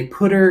 And then they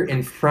put her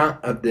in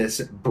front of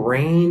this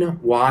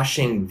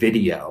brainwashing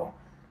video.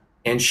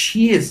 And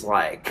she's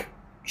like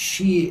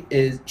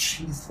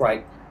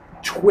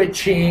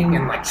twitching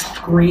and like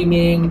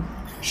screaming.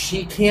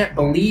 She can't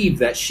believe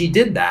that she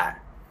did that.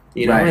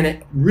 Right. And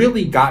it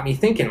really got me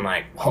thinking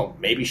like, well,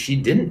 maybe she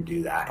didn't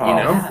do that,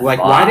 why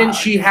why didn't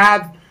she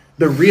have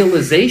the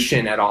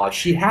realization at all.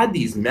 She had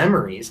these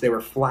memories. They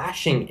were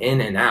flashing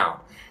in and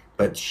out.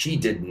 But she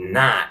did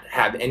not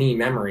have any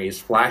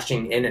memories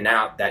flashing in and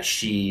out that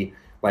she,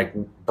 like,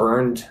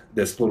 burned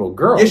this little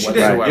girl. Yes, she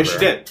did. whatsoever. Yes, she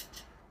did.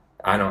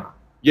 I don't...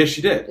 Yes,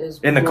 she did.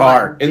 In the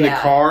car. In the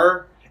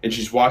car, and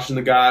she's watching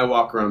the guy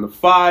walk around the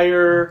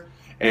fire,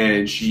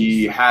 and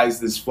she has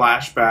this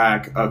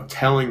flashback of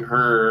telling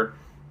her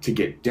to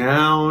get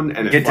down,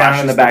 and Get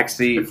down in the back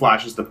seat. It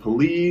flashes the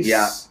police.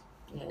 Yeah.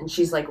 And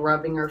she's like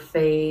rubbing her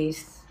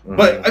face.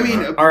 But I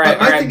mean, all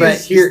right.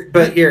 But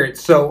here.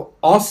 So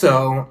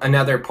also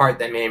another part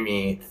that made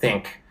me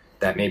think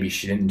that maybe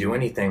she didn't do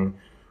anything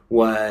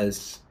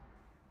was,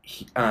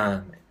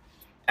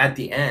 at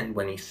the end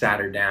when he sat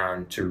her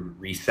down to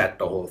reset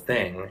the whole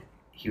thing,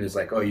 he was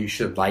like, "Oh, you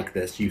should like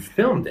this. You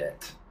filmed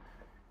it."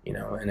 You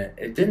know, and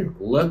it didn't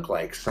look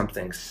like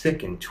something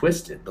sick and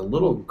twisted. The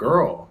little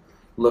girl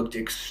looked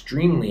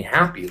extremely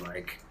happy,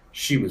 like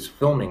she was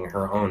filming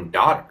her own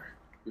daughter.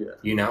 Yeah.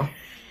 You know?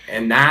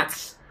 And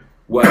that's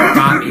what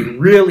got me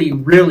really,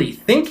 really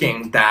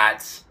thinking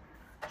that,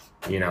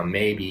 you know,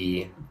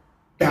 maybe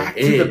back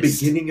to the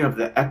beginning of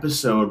the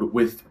episode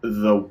with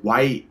the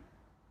white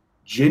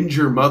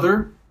ginger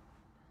mother.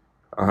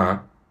 Uh-huh.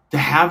 To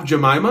have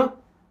Jemima?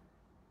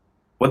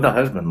 What'd the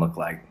husband look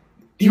like?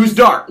 He was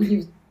dark.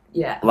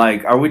 Yeah.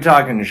 Like, are we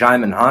talking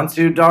Jaimin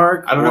Hansu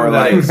dark? I don't know or who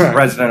that like is.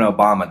 President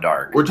Obama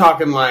dark? We're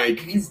talking like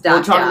He's dark,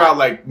 we're talking yeah. about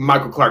like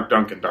Michael Clark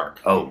Duncan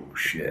dark. Oh,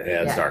 shit.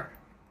 Yeah, it's Yeah. dark.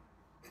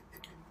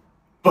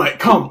 But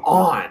come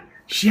on.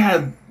 She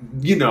had,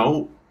 you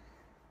know,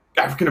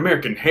 African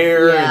American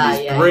hair and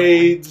these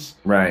braids.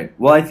 Right.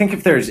 Well, I think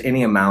if there's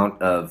any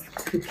amount of...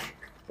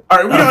 All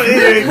right,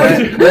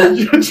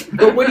 we don't.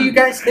 But what do you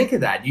guys think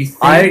of that? You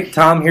think...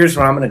 Tom, here's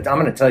what I'm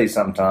gonna tell you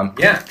something, Tom.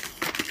 Yeah.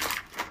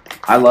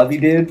 I love you,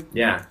 dude.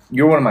 Yeah.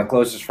 You're one of my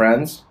closest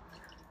friends.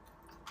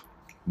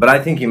 But I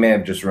think you may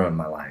have just ruined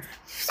my life.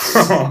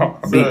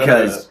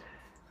 Because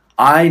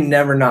I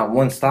never not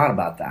once thought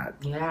about that.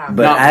 Yeah.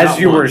 But as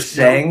you were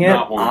saying it,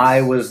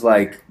 I was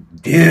like,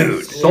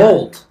 dude,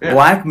 sold. Yeah.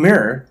 Black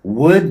Mirror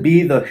would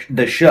be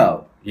the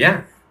show.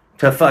 Yeah.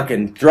 To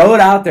fucking throw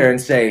it out there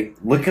and say,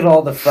 look at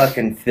all the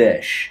fucking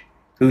fish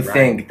who Right.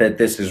 think that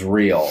this is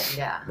real.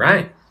 Yeah.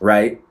 Right.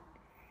 Right?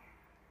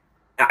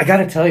 I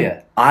gotta tell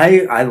you,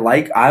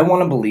 I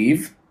want to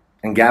believe,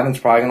 and Gavin's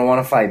probably gonna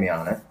want to fight me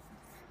on it.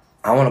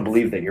 I want to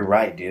believe that you're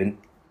right, dude.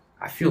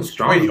 I feel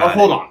strong Wait, about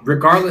hold it. on.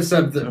 Regardless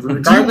of the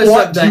Do you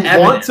want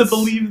evidence. to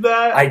believe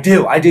that? I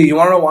do. You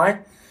want to know why?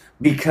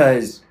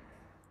 Because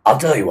I'll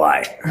tell you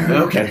why.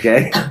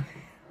 Okay?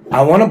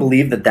 I want to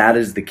believe that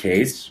is the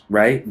case,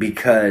 right?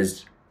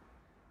 Because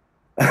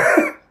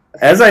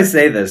as I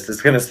say this,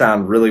 it's going to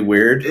sound really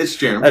weird. It's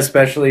Jam.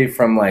 Especially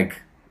from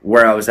like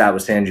where I was at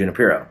with San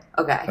Junipero.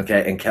 Okay.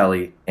 Okay, and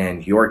Kelly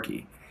and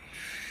Yorkie.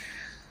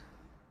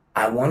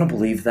 I want to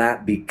believe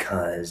that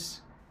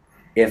because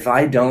if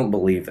I don't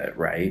believe it,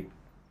 right?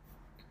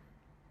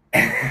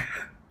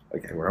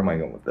 Okay, where am I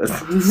going with this?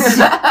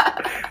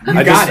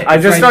 I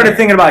just started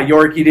thinking about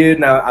Yorkie, dude.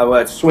 Now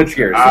I switch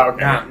gears.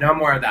 Okay. No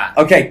more of that.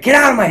 Okay, get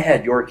out of my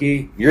head,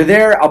 Yorkie. You're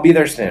there. I'll be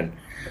there soon.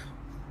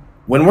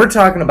 When we're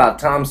talking about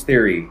Tom's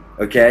theory,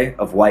 okay,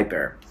 of White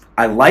Bear,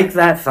 I like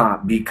that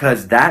thought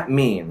because that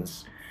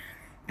means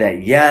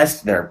that,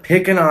 yes, they're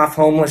picking off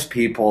homeless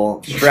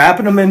people,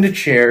 strapping them into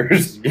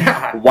chairs,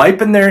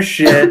 wiping their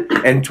shit,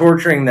 and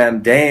torturing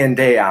them day in,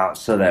 day out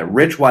so that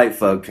rich white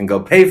folk can go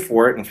pay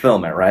for it and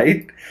film it,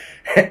 right?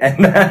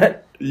 And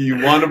that...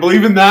 You want to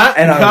believe in that?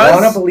 And I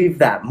want to believe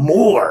that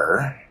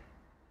more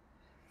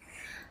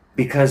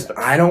because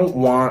I don't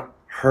want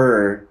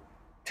her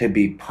to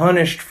be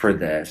punished for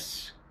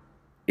this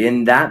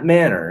in that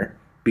manner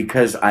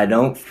because I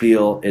don't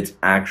feel it's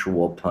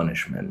actual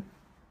punishment.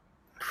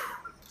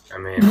 I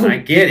mean, I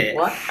get it.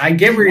 What? I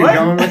get where you're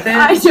going with it.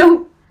 I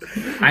don't.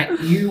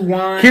 You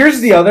want...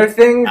 Here's the other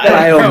thing that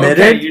I omitted.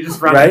 Okay, you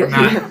just run right? from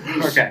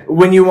that. Okay.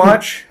 When you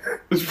watch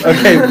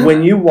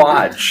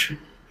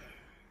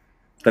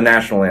the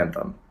national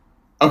anthem,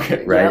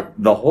 Okay. right? Yep.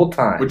 The whole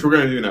time, Which we're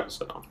going to do an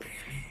episode on.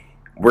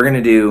 we're going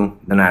to do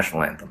the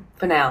national anthem.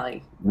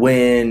 Finale.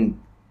 When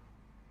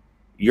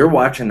you're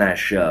watching that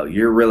show,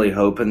 you're really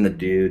hoping the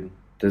dude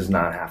does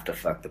not have to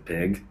fuck the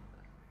pig.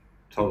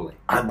 Totally.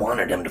 I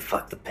wanted him to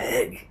fuck the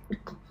pig.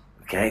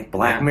 Okay?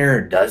 Black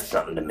Mirror does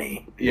something to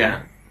me.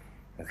 Yeah.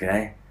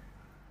 Okay?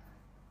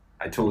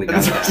 I totally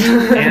got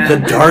that.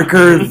 The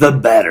darker, the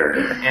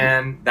better.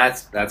 And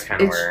that's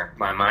kind of where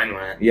my mind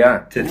went.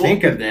 Yeah. To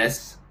think of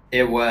this,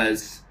 it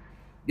was...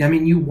 I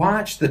mean, you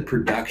watch the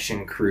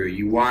production crew.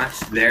 You watch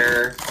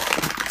their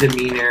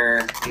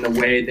demeanor and the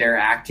way they're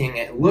acting.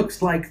 It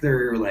looks like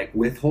they're, like,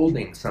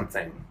 withholding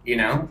something, you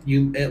know?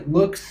 It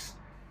looks...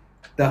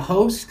 The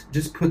host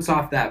just puts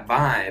off that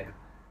vibe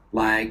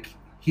like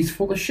he's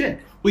full of shit.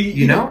 Well,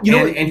 you know?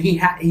 And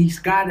he's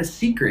got a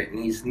secret,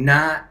 and he's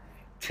not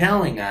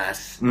telling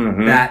us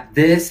that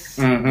this...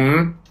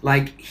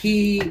 Like,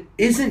 he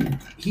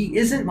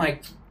isn't,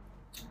 like,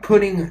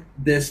 putting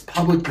this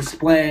public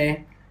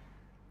display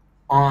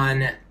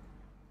on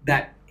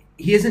that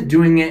he isn't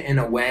doing it in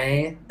a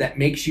way that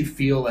makes you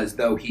feel as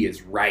though he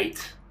is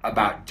right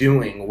about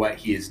doing what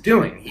he is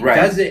doing. He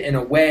does it in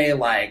a way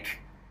like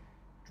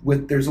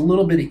there's a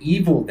little bit of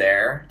evil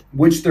there,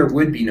 which there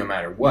would be no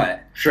matter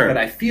what. Sure. But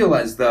I feel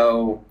as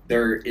though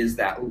there is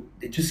that.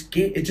 It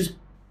just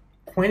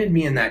pointed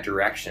me in that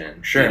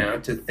direction. Sure. You know,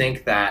 to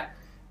think that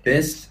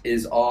this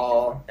is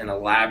all an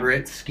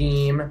elaborate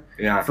scheme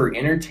for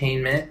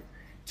entertainment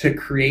to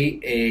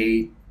create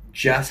a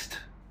just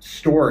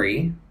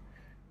story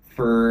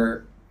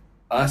for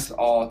us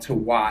all to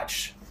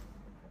watch.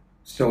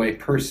 So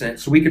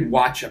we could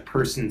watch a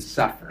person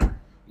suffer,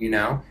 you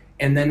know?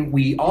 And then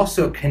we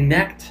also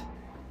connect.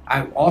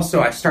 I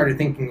started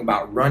thinking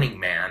about Running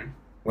Man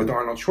with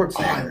Arnold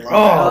Schwarzenegger.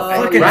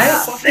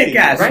 Fucking sick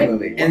ass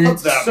movie. And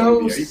it's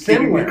so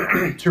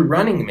similar to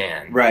Running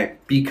Man.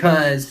 Right.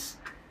 Because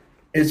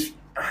it's,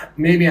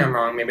 maybe I'm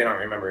wrong, maybe I don't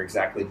remember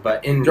exactly,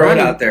 but in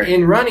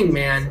Running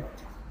Man,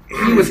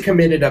 he was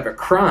committed of a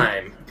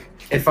crime,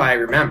 if I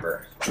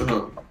remember.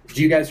 Do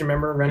you guys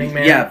remember Running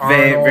Man? Yeah,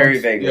 very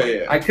vaguely.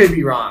 Yeah. I could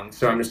be wrong,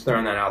 so I'm just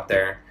throwing that out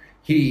there.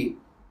 He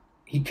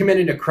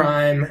committed a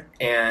crime,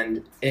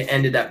 and it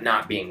ended up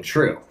not being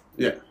true.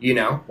 Yeah. You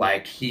know,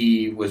 like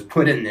he was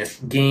put in this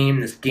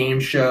game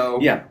show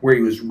where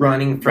he was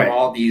running from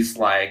all these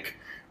like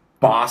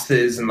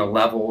bosses and the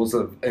levels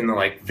in the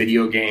like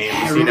video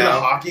games. You know, the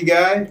hockey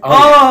guy. The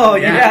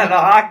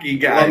hockey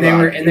guy.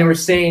 And they were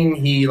saying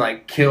he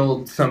like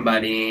killed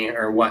somebody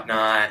or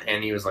whatnot,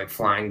 and he was like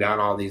flying down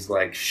all these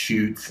like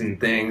chutes and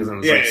things,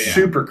 and it was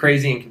super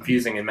crazy and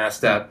confusing and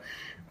messed up.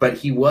 But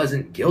he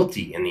wasn't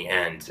guilty in the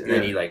end, and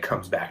then he like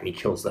comes back and he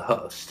kills the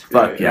host.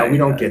 Fuck yeah, we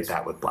don't get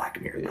that with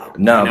Black Mirror though.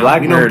 No, you know?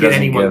 Black Mirror doesn't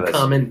doesn't anyone give us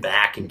coming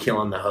back and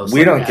killing the host.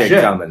 We don't get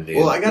coming, dude.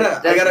 Well, I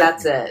gotta.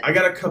 That's it. I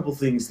got a couple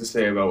things to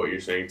say about what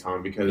you're saying,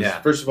 Tom. Because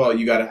first of all,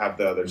 you got to have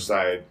the other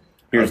side.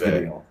 Here's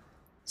the deal.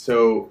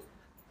 So,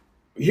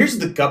 here's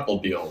the couple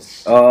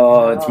deals.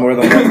 Oh, it's more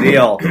than one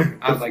deal.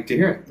 I'd like to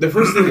hear it. The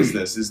first thing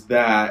is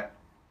that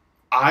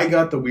I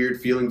got the weird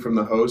feeling from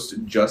the host,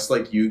 just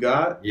like you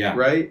got. Yeah.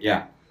 Right.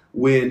 Yeah.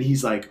 When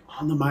he's like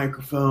on the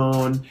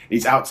microphone,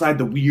 he's outside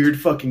the weird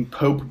fucking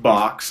Pope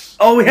box.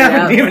 Oh, we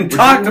haven't even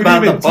talked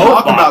about the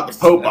Pope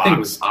box. I think it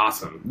was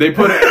awesome. They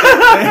put it.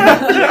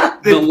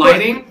 The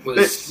lighting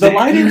was the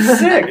lighting's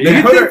sick. Do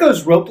you think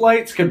those rope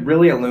lights could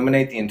really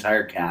illuminate the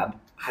entire cab?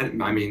 I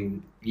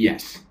mean,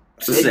 yes.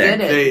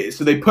 Sick.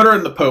 So they put her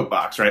in the Pope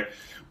box, right?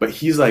 But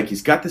he's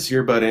got this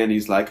earbud in.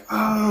 He's like,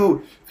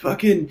 oh,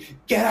 fucking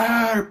get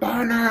her,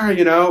 burn her,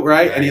 you know,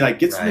 right? And he like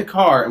gets in the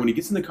car, and when he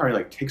gets in the car, he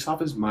like takes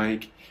off his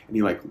mic. And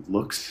he, like,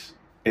 looks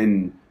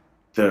in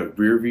the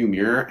rearview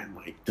mirror and,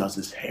 like, does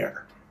his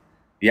hair.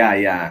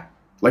 Yeah.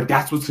 Like,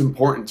 that's what's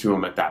important to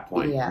him at that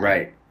point. Yeah.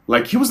 Right.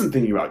 Like, he wasn't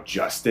thinking about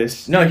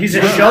justice. No, he's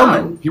a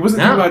showman. He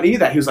wasn't thinking about any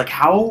of that. He was like,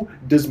 how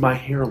does my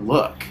hair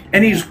look?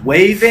 And he's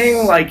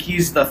waving like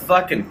he's the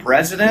fucking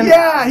president.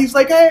 Yeah, he's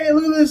like, hey,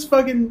 look at this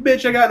fucking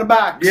bitch I got in a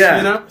box. Yeah.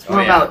 You know? It's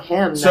more about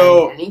him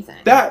than anything.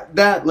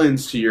 That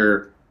lends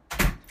to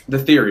the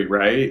theory,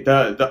 right?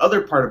 The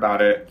other part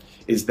about it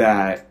is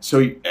that,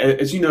 so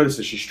as you notice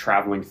that she's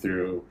traveling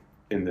through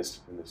in this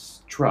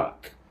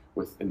truck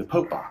in the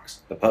Pope box.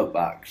 The Pope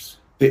box.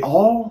 Did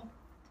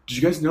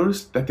you guys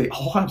notice that they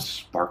all have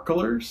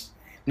sparklers?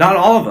 Not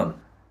all of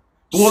them.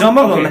 Well, some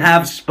of them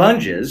have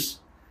sponges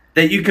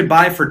that you could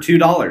buy for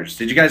 $2.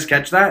 Did you guys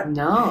catch that?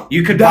 No.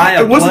 You could buy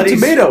a it wasn't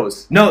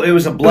tomatoes. No, it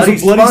was a bloody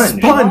sponge.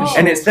 Oh.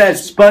 And it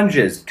says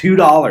sponges,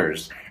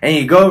 $2. And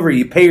you go over,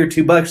 you pay your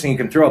 $2, and you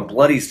can throw a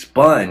bloody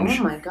sponge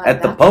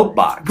at the Pope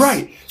box.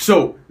 Right.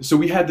 So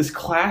we had this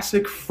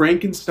classic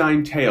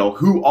Frankenstein tale,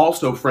 who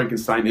also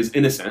Frankenstein is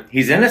innocent.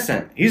 He's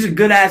innocent. He's a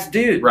good-ass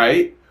dude.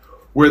 Right?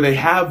 Where they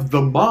have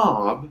the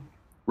mob,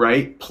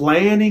 right,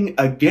 planning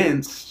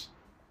against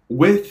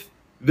with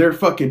their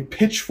fucking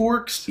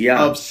pitchforks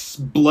of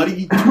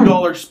bloody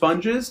 $2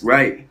 sponges.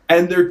 Right.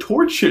 And their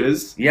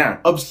torches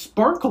of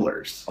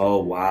sparklers.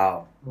 Oh,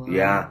 wow.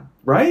 Yeah.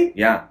 Right?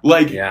 Yeah.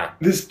 Like,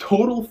 this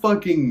total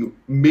fucking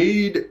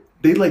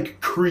they like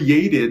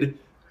created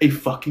a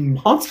fucking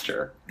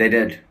monster. They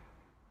did.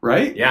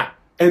 Right? Yeah.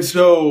 And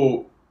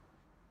so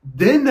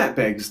then that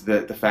begs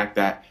the fact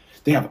that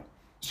they have,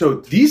 so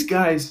these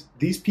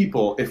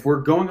people, if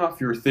we're going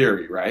off your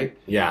theory, right?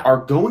 Yeah. Are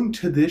going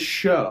to this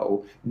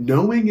show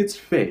knowing it's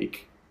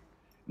fake,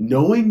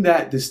 knowing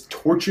that this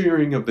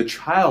torturing of the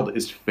child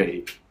is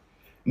fake,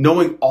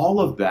 knowing all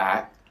of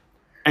that,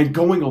 and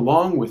going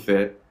along with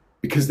it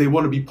because they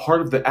want to be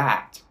part of the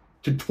act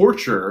to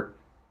torture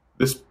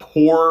this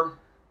poor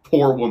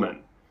woman.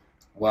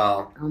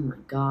 Well, oh my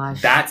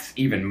gosh, that's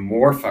even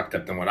more fucked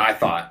up than what I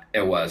thought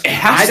it was. It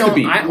has to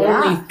be. I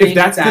only think if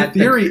that's that the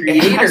theory, the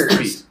it has to be.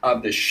 creators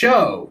of the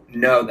show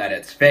know that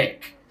it's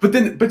fake. But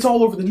it's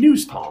all over the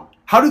news, Tom.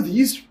 How did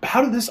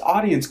this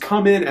audience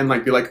come in and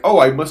like be like, oh,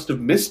 I must have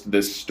missed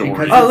this story?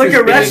 Because oh, look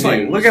at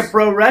wrestling. Look at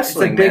pro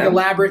wrestling. It's a big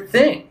elaborate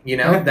thing, you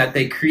know, that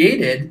they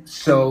created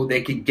so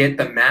they could get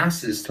the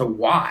masses to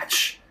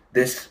watch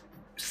this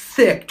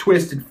sick,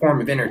 twisted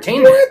form of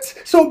entertainment.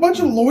 What? So a bunch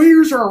of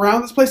lawyers are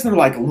around this place and they're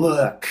like,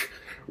 look,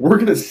 we're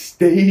going to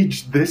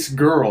stage this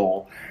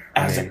girl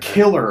as a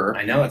killer.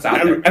 I know it's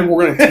out there. And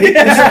we're going to take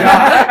this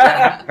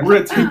guy. We're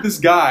going to take this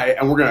guy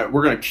and we're going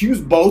to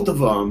accuse both of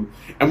them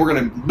and we're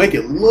going to make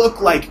it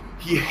look like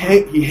he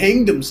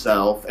hanged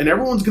himself and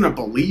everyone's going to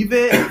believe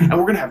it and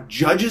we're going to have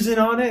judges in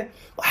on it.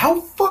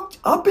 How fucked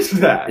up is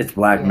that? It's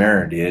Black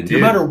Mirror, dude. No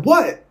matter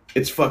what,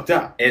 it's fucked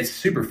up. It's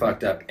super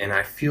fucked up, and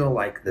I feel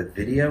like the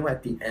video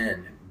at the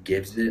end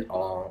gives it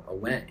all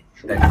away.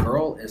 That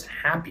girl is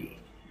happy.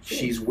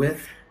 She's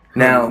with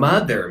her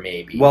mother,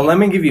 maybe. Well, let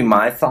me give you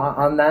my thought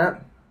on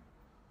that.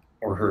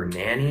 Or her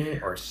nanny,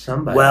 or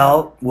somebody.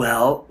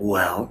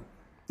 Well.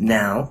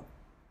 Now,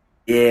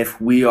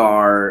 if we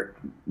are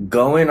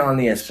going on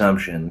the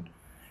assumption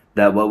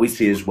that what we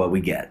see is what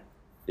we get.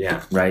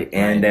 Yeah. Right?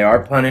 And they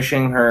are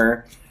punishing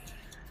her.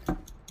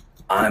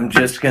 I'm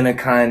just going to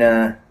kind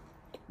of...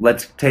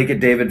 Let's take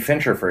it David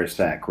Fincher for a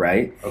sec,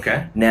 right?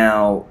 Okay.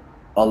 Now,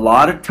 a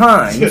lot of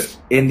times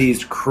in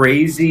these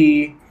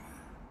crazy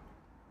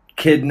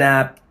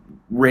kidnap,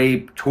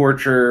 rape,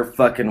 torture,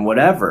 fucking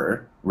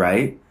whatever,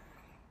 right?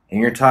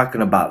 And you're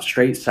talking about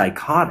straight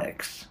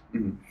psychotics.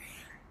 Mm-hmm.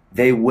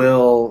 They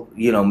will,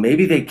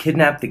 maybe they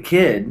kidnapped the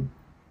kid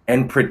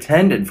and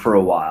pretended for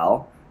a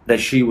while that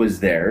she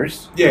was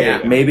theirs.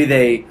 Yeah. Maybe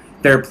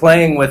they're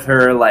playing with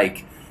her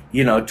like...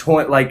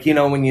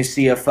 when you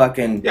see a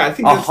fucking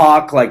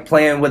hawk like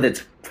playing with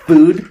its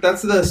food.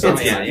 That's the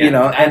assumption.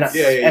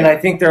 And I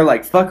think they're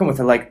like fucking with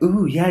her, like,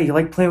 ooh, yeah, you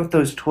like playing with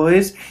those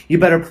toys? You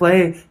better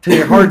play till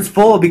your heart's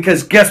full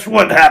because guess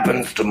what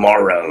happens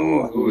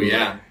tomorrow? Ooh,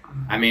 yeah.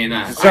 I mean,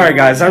 sorry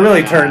guys, I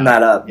really turned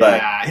that up,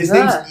 but his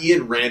name's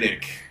Ian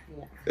Rannick.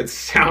 It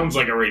sounds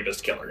like a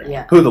rapist killer guy.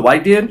 Yeah. Who, the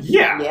white dude?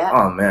 Yeah.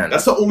 Oh man,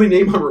 that's the only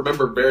name I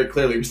remember very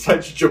clearly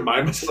besides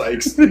Jemima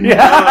Sykes.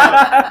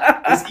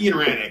 Yeah. It's Ian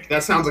Rannick.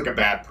 That sounds like a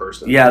bad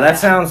person. Yeah, that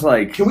sounds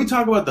like... Can we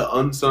talk about the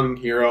unsung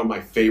hero, my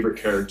favorite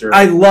character?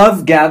 I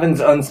love Gavin's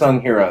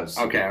unsung heroes.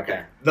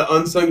 Okay. The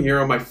unsung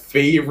hero, my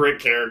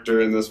favorite character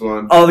in this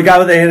one. Oh, the guy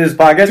with the hand in his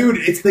pocket? Dude,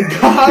 it's the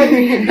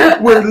guy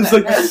where there's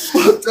like this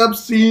fucked up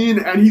scene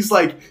and he's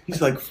like,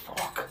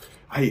 fuck.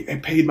 I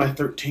paid my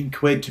 13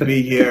 quid to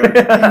be here.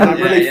 And I'm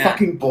really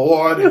fucking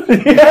bored.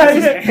 He has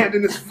his hand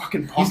in his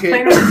fucking pocket. He's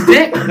playing with his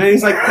dick. And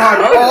he's like,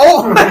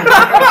 oh!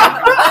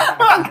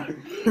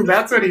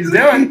 That's what he's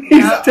doing.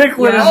 He's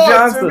tickling his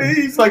Johnson. To me,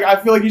 he's like, I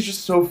feel like he's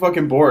just so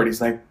fucking bored. He's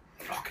like,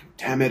 fucking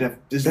damn it,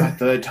 this is my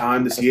third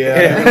time this year.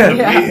 I don't have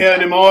to be here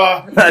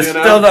anymore. I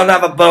still don't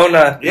have a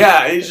boner.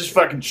 Yeah, he's just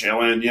fucking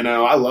chilling,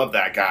 I love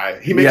that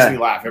guy. He makes me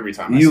laugh every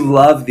time. You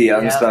love the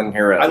unsung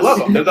heroes. I love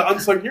them. They're the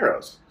unsung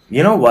heroes.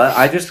 You know what?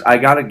 I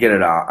gotta get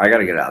it out. I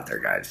gotta get it out there,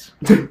 guys.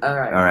 All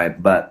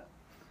right. But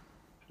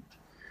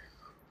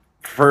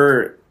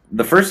for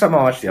the first time I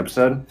watched the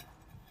episode,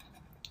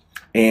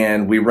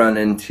 and we run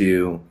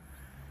into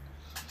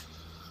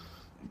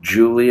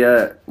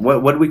Julia.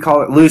 What do we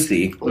call it?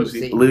 Lucy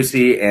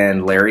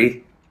and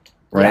Larry,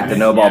 right? Yeah. The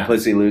no ball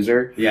pussy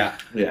loser. Yeah.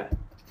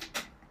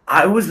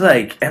 I was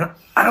like, and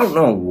I don't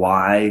know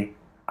why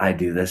I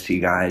do this to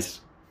you guys.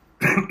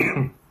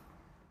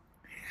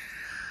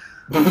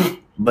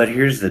 But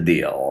here's the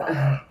deal.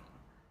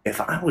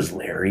 If I was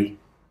Larry,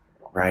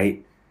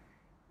 right,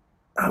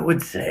 I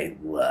would say,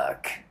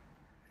 look,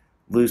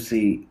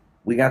 Lucy,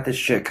 we got this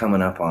shit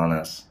coming up on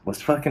us.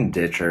 Let's fucking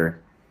ditch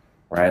her,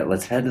 right?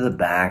 Let's head to the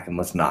back and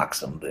let's knock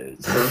some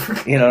boots.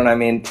 You know what I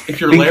mean?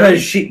 If you're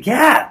Larry?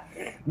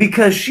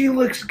 Because she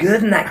looks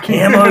good in that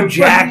camo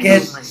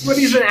jacket. But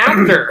he's an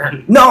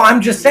actor. No,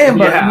 I'm just saying,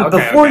 but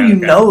before you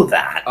know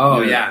that.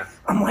 Oh, yeah.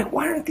 I'm like,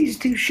 why aren't these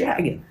two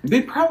shagging?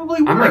 They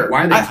probably were. I'm like,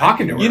 why are they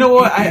talking to her? You know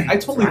what? I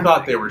totally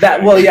thought they were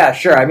shagging. Well, yeah,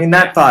 sure. I mean,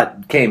 that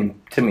thought came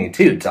to me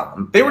too,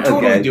 Tom. They were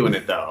totally doing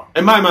it, though.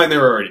 In my mind, they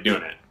were already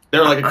doing it. They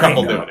were like a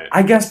couple doing it.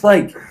 I guess,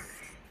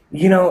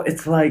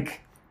 it's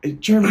like...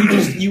 Jeremy,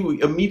 you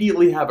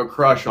immediately have a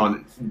crush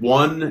on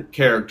one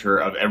character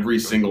of every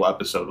single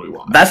episode we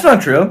watch. That's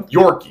not true.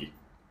 Yorkie.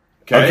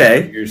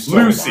 Okay.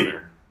 Lucy.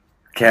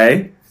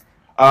 Okay.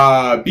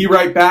 Be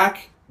Right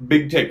Back.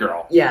 Big Tit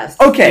Girl. Yes.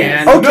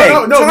 Okay. No,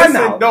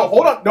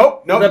 hold on.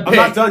 Nope. I'm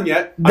not done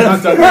yet.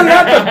 Not the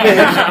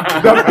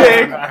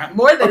pig.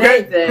 More than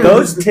anything.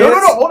 Those tits.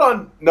 No, hold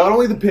on. Not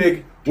only the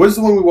pig. What is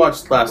the one we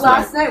watched last night?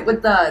 Last night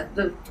with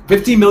the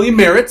 15 Million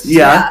Merits.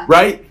 Yeah.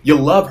 Right? You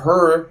love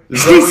her.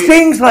 She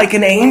sings like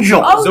an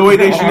angel. Oh, Zoe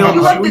Deschanel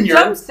you love the Jr.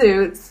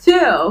 jumpsuits,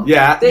 too.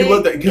 Yeah, you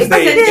love that because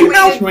they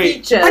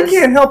accentuate. I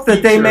can't help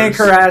that they make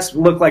her ass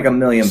look like $1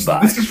 million.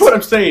 This is what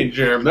I'm saying,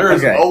 Jerem. There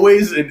is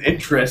always an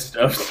interest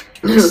of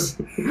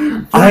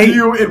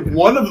you in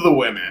one of the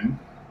women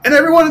in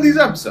every one of these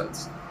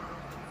episodes.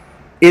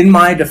 In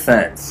my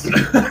defense,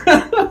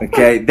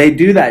 okay, they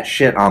do that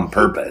shit on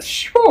purpose.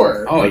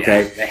 Sure. Oh,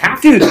 okay. Yeah. They have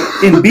to.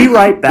 Dude, in Be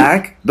Right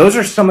Back, those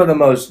are some of the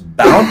most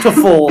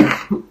bountiful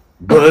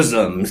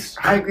bosoms.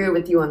 I agree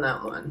with you on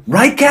that one.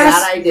 Right, Cass?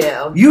 That I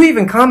do. You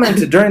even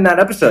commented during that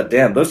episode,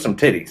 damn, those some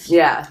titties.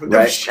 Yeah.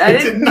 Right? I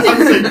did not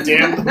say,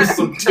 damn, those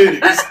some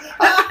titties.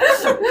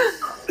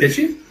 Did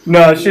she?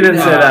 No, she didn't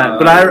say that.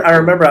 But I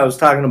remember I was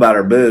talking about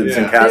her boobs,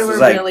 and Cass They were was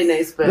like, really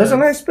nice boobs. "Those are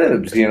nice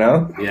boobs," you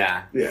know?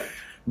 Yeah. Yeah.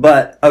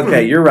 But,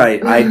 okay, you're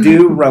right. I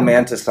do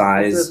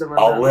romanticize Those are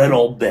a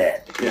little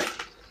bit. Yeah.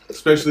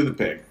 Especially the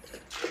pig.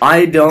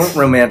 I don't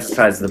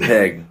romanticize the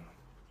pig.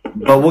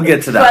 But we'll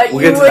get to that. But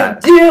We'll you get to would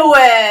that. do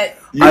it.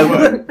 I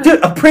would.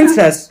 Dude, a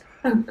princess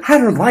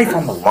had her life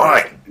on the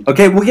line.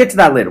 Okay, we'll get to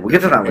that later. We'll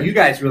get to that later. You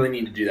guys really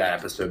need to do that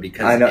episode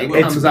because I know. it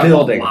It's comes up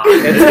building. a lot.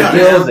 It's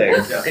building.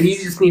 And you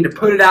just need to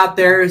put it out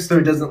there so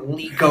it doesn't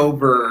leak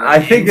over I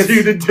think into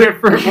it's- the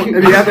different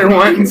the other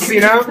ones, you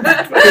know?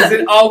 Because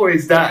it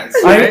always does.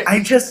 Right?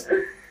 I just...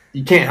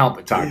 You can't help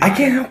but talk about I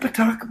can't help but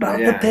talk about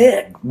the Yeah.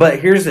 pig. But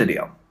here's the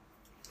deal.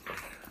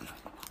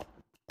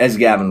 As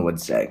Gavin would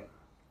say,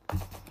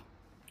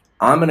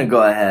 I'm going to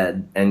go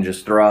ahead and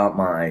just throw out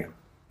my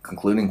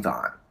concluding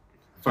thought.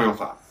 Final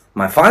thought.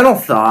 My final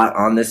thought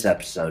on this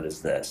episode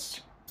is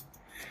this.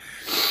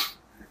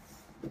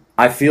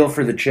 I feel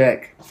for the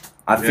chick.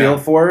 I feel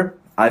for her.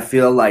 I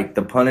feel like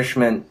the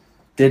punishment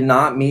did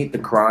not meet the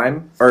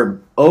crime,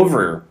 or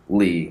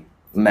overly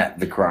met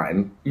the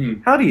crime.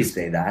 How do you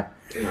say that?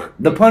 Yeah.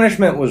 The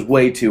punishment was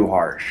way too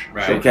harsh.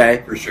 Right.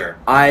 Okay? For sure.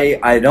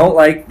 I don't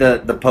like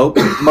the Pope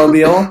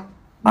mobile.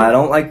 I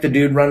don't like the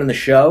dude running the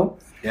show.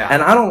 Yeah.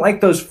 And I don't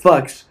like those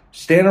fucks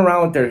standing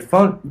around with their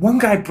phone. One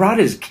guy brought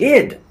his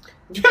kid.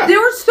 Yeah. There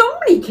were so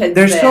many kids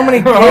There's there. so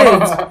many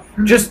kids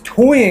just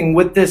toying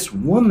with this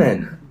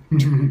woman.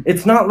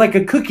 It's not like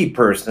a cookie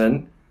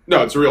person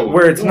No, it's a real one.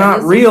 where it's Yeah, not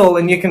this real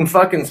and you can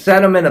fucking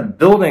set them in a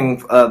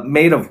building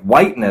made of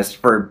whiteness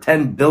for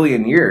 10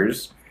 billion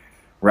years,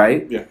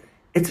 right? Yeah.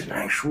 It's an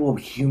actual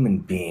human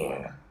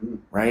being,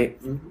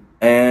 right? Mhm.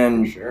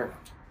 And Sure.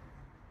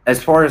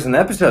 as far as an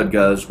episode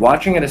goes,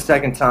 watching it a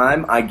second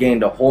time, I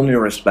gained a whole new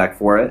respect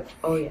for it,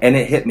 Oh, yeah. and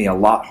it hit me a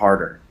lot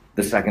harder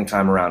the second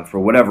time around for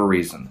whatever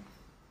reason.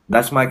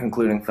 That's my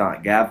concluding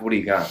thought. Gav, what do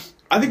you got?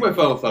 I think my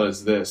final thought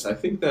is this. I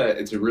think that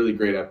it's a really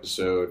great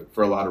episode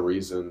for a lot of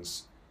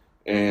reasons,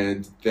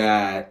 and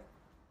that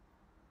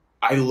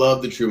I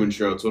love The Truman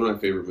Show. It's one of my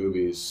favorite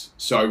movies,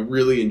 so I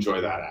really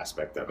enjoy that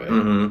aspect of it.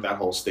 Mhm. That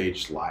whole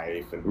staged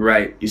life, and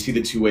Right. you see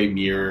the two-way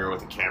mirror with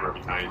the camera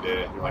behind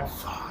it, and you're like,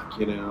 fuck,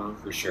 you know?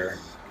 For sure.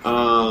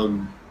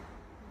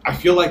 I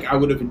feel like I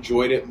would have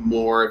enjoyed it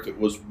more if it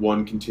was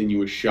one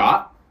continuous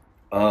shot.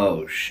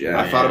 Oh, shit.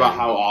 I thought about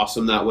how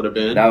awesome that would have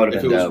been. That would have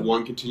if been it was dope.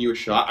 one continuous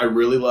shot. I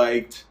really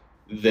liked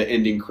the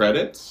ending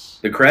credits.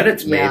 The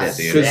credits made Yes.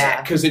 it, dude.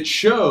 Yeah. Because it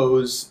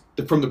shows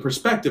from the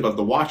perspective of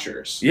the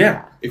watchers.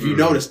 Yeah. If you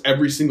notice,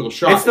 every single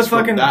shot It's the is from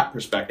fucking- that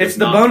perspective. It's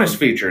the not bonus from-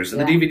 features of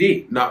the Yeah.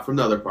 DVD. Not from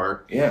the other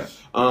part. Yeah.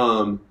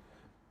 And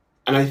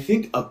I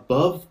think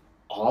above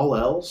all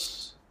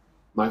else,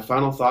 my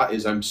final thought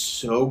is I'm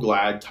so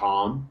glad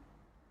Tom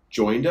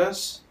joined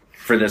us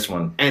For this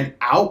one. and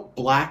out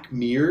Black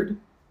Mirrored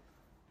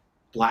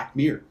Black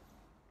Mirror.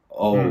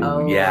 Oh,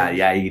 Oh.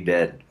 yeah, he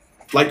did.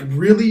 Like,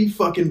 really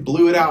fucking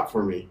blew it out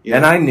for me. you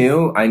And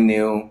know? I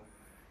knew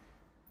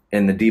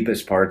in the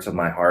deepest parts of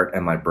my heart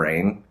and my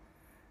brain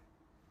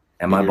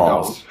and my your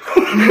balls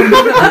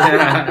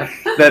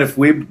that if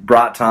we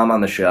brought Tom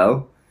on the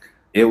show,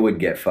 it would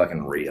get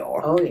fucking real.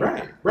 Oh,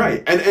 yeah.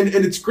 Right. And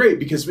it's great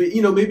because,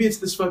 you know, maybe it's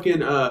this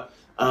fucking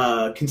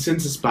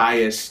consensus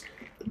bias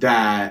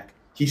that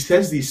he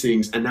says these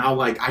things and now,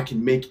 like, I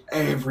can make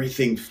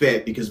everything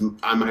fit because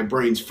my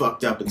brain's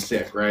fucked up and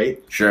sick,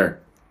 right? Sure.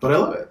 But I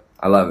love it.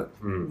 I love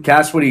it.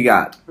 Cass, what do you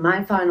got?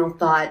 My final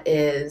thought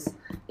is,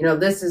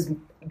 this is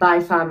by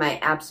far my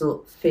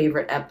absolute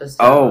favorite episode.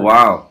 Oh,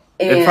 wow.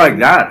 And It's like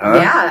that, huh?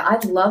 Yeah,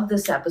 I love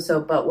this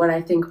episode, but what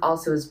I think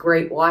also is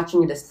great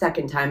watching it a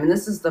second time, and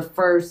this is the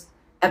first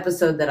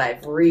episode that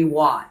I've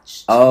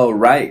rewatched. Oh,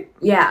 right.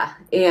 Yeah,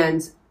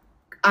 and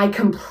I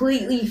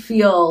completely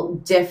feel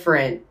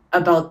different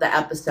about the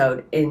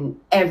episode in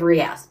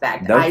every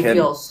aspect. No I kidding.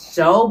 feel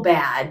so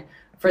bad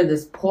for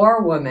this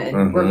poor woman,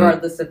 Mhm.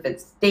 regardless if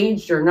it's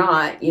staged or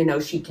not.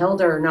 She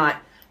killed her or not.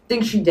 I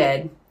think she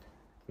did.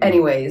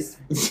 Anyways.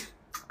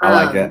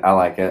 I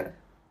like it.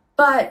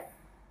 But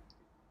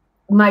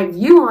my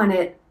view on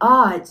it,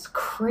 it's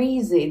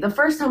crazy. The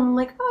first time I'm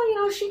like,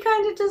 she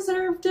kind of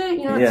deserved it.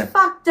 Yeah. It's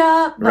fucked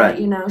up, but,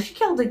 Right. she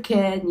killed a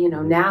kid.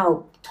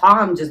 Now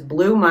Tom just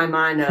blew my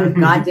mind out of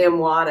goddamn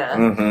water.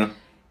 Mm-hmm.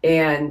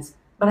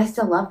 But I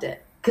still loved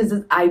it because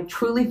I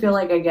truly feel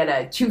like I get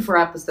a 2 for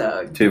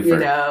episode.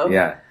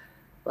 Yeah.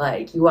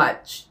 Like you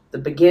watch the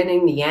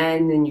beginning, the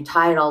end, and you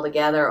tie it all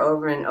together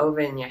over and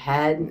over in your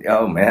head.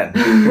 Oh, man.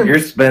 You're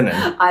spinning.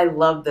 I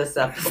love this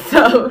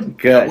episode.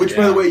 Good. Which,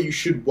 by the way, you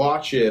should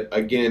watch it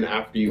again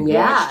after you've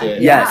watched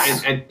it.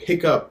 Yes. And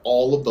pick up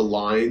all of the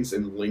lines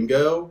and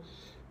lingo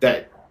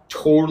that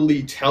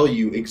totally tell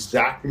you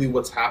exactly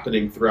what's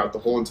happening throughout the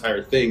whole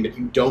entire thing that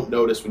you don't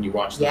notice when you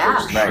watch the Yeah.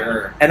 first Right. time.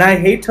 Sure. And I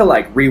hate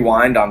to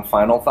rewind on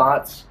final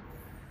thoughts,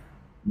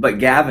 but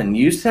Gavin,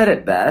 you said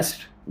it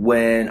best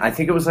when I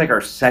think it was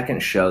our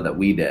second show that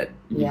we did.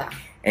 Yeah.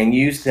 And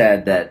you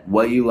said that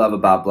what you love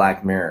about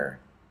Black Mirror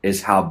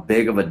is how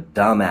big of a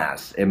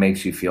dumbass it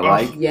makes you feel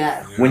like.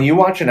 Yes. When you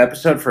watch an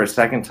episode for a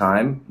second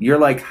time, you're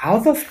like, how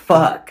the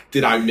fuck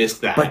did I miss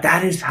that? But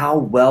that is how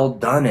well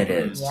done it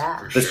is.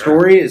 Yeah. The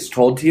story is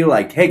told to you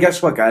like, hey,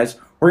 guess what, guys?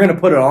 We're going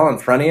to put it all in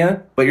front of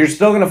you, but you're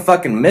still going to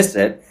fucking miss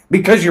it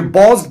because you're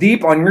balls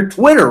deep on your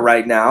Twitter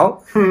right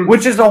now,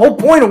 which is the whole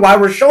point of why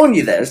we're showing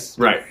you this.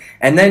 Right.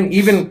 And then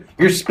even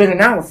you're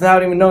spinning out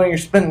without even knowing you're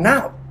spinning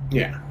out.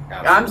 Yeah.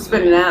 Absolutely. I'm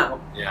spinning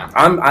out. Yeah.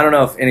 I don't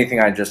know if anything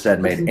I just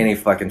said made any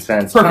fucking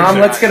sense. Perfect Tom,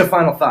 sense. let's get a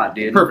final thought,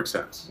 dude. Perfect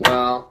sense.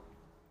 Well,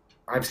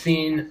 I've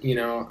seen,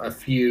 a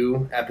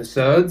few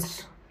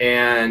episodes,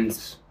 and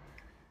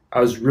I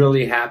was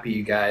really happy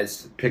you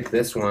guys picked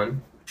this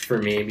one for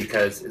me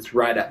because it's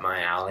right up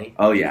my alley.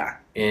 Oh, yeah.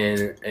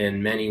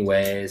 In many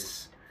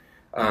ways.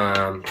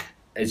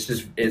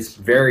 It's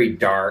very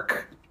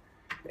dark,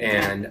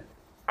 and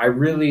I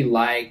really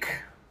like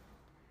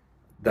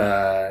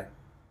the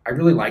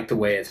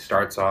way it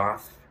starts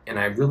off, and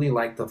I really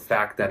like the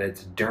fact that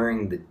it's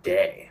during the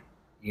day,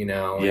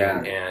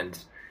 Yeah. and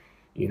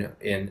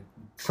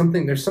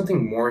there's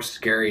something more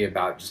scary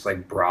about just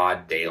like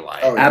broad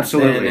daylight. Oh, yeah.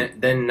 Absolutely.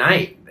 than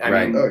night. I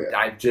Right. mean, Oh, yeah.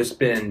 I've just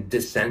been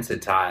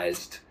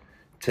desensitized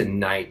to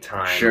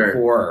nighttime Sure.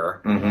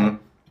 horror. Mm-hmm.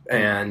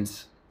 And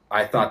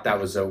I thought that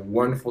was a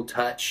wonderful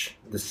touch.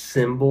 The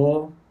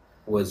symbol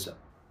was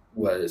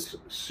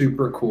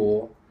super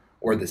cool,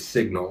 or the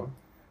signal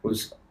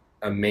was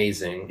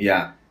amazing.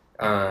 Yeah.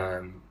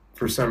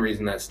 For some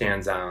reason that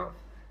stands out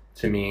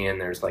to me, and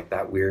there's like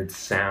that weird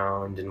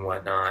sound and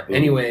whatnot. Ooh.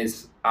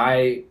 Anyways,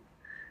 I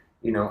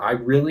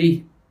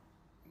really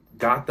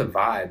got the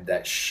vibe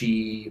that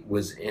she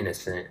was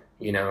innocent,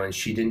 and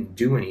she didn't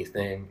do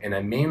anything. And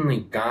I mainly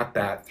got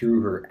that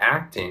through her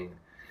acting.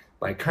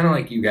 Like, kind of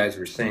like you guys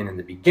were saying in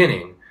the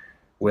beginning,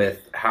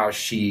 with how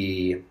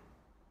she,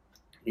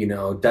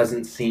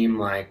 doesn't seem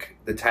like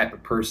the type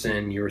of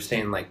person you were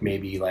saying, like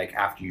maybe like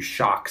after you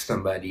shock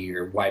somebody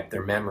or wipe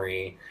their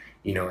memory,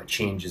 it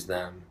changes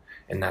them.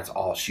 And that's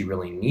all she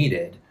really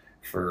needed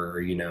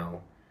for,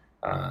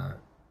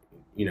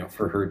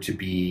 for her to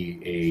be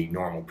a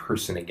normal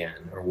person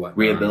again or what.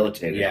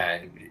 Rehabilitated.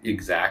 Yeah,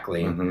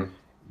 exactly. Mm-hmm.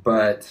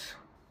 But,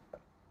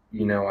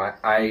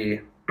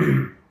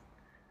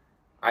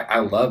 I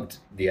loved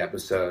the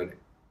episode,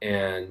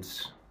 and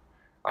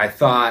I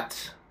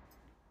thought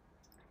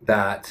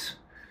that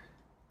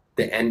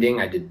the ending,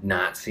 I did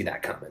not see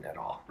that coming at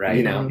all. Right.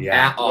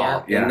 Yeah. At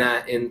all.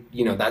 Yeah. And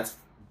that's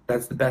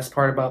the best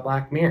part about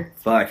Black Mirror.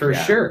 Fuck For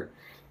yeah. sure.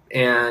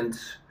 And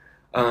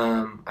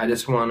I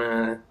just want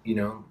to,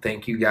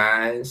 thank you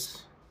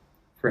guys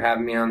for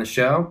having me on the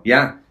show.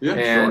 Yeah. Yeah.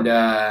 And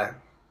sure.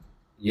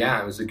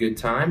 it was a good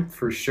time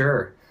for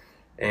sure.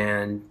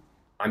 And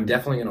I'm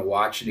definitely going to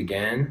watch it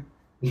again,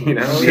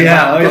 because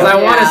Yeah,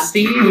 I want to Yeah.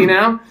 see,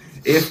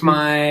 if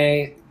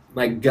my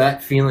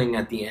gut feeling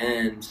at the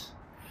end,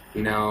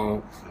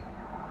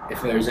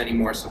 if there's any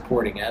more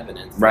supporting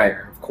evidence Right.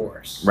 there, of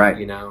course. Right.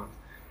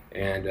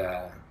 And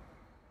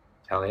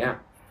hell yeah.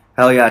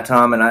 Hell yeah,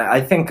 Tom. And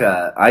I think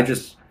I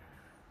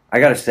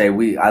gotta say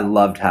I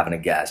loved having a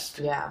guest.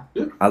 Yeah.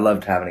 I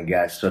loved having a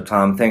guest. So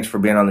Tom, thanks for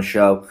being on the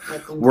show. I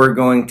think- We're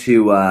going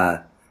to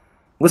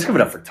let's give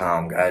it up for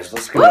Tom, guys.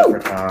 Let's give it up for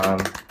Tom.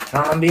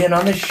 Tom being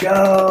on the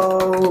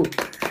show.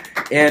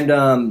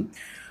 And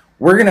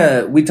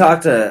we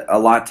talked a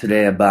lot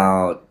today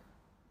about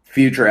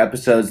future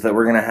episodes that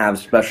we're gonna have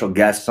special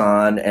guests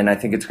on, and I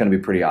think it's gonna be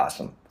pretty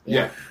awesome.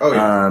 Yeah. Oh,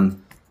 yeah.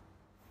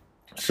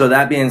 So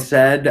that being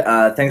said,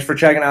 thanks for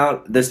checking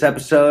out this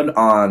episode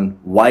on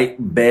White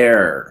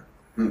Bear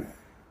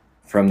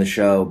from the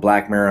show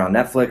Black Mirror on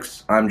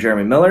Netflix. I'm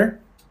Jeremy Miller.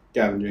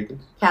 Gavin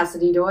Jenkins.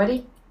 Cassidy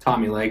Doherty.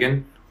 Tommy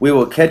Lagan. We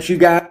will catch you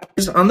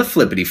guys on the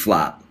flippity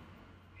flop.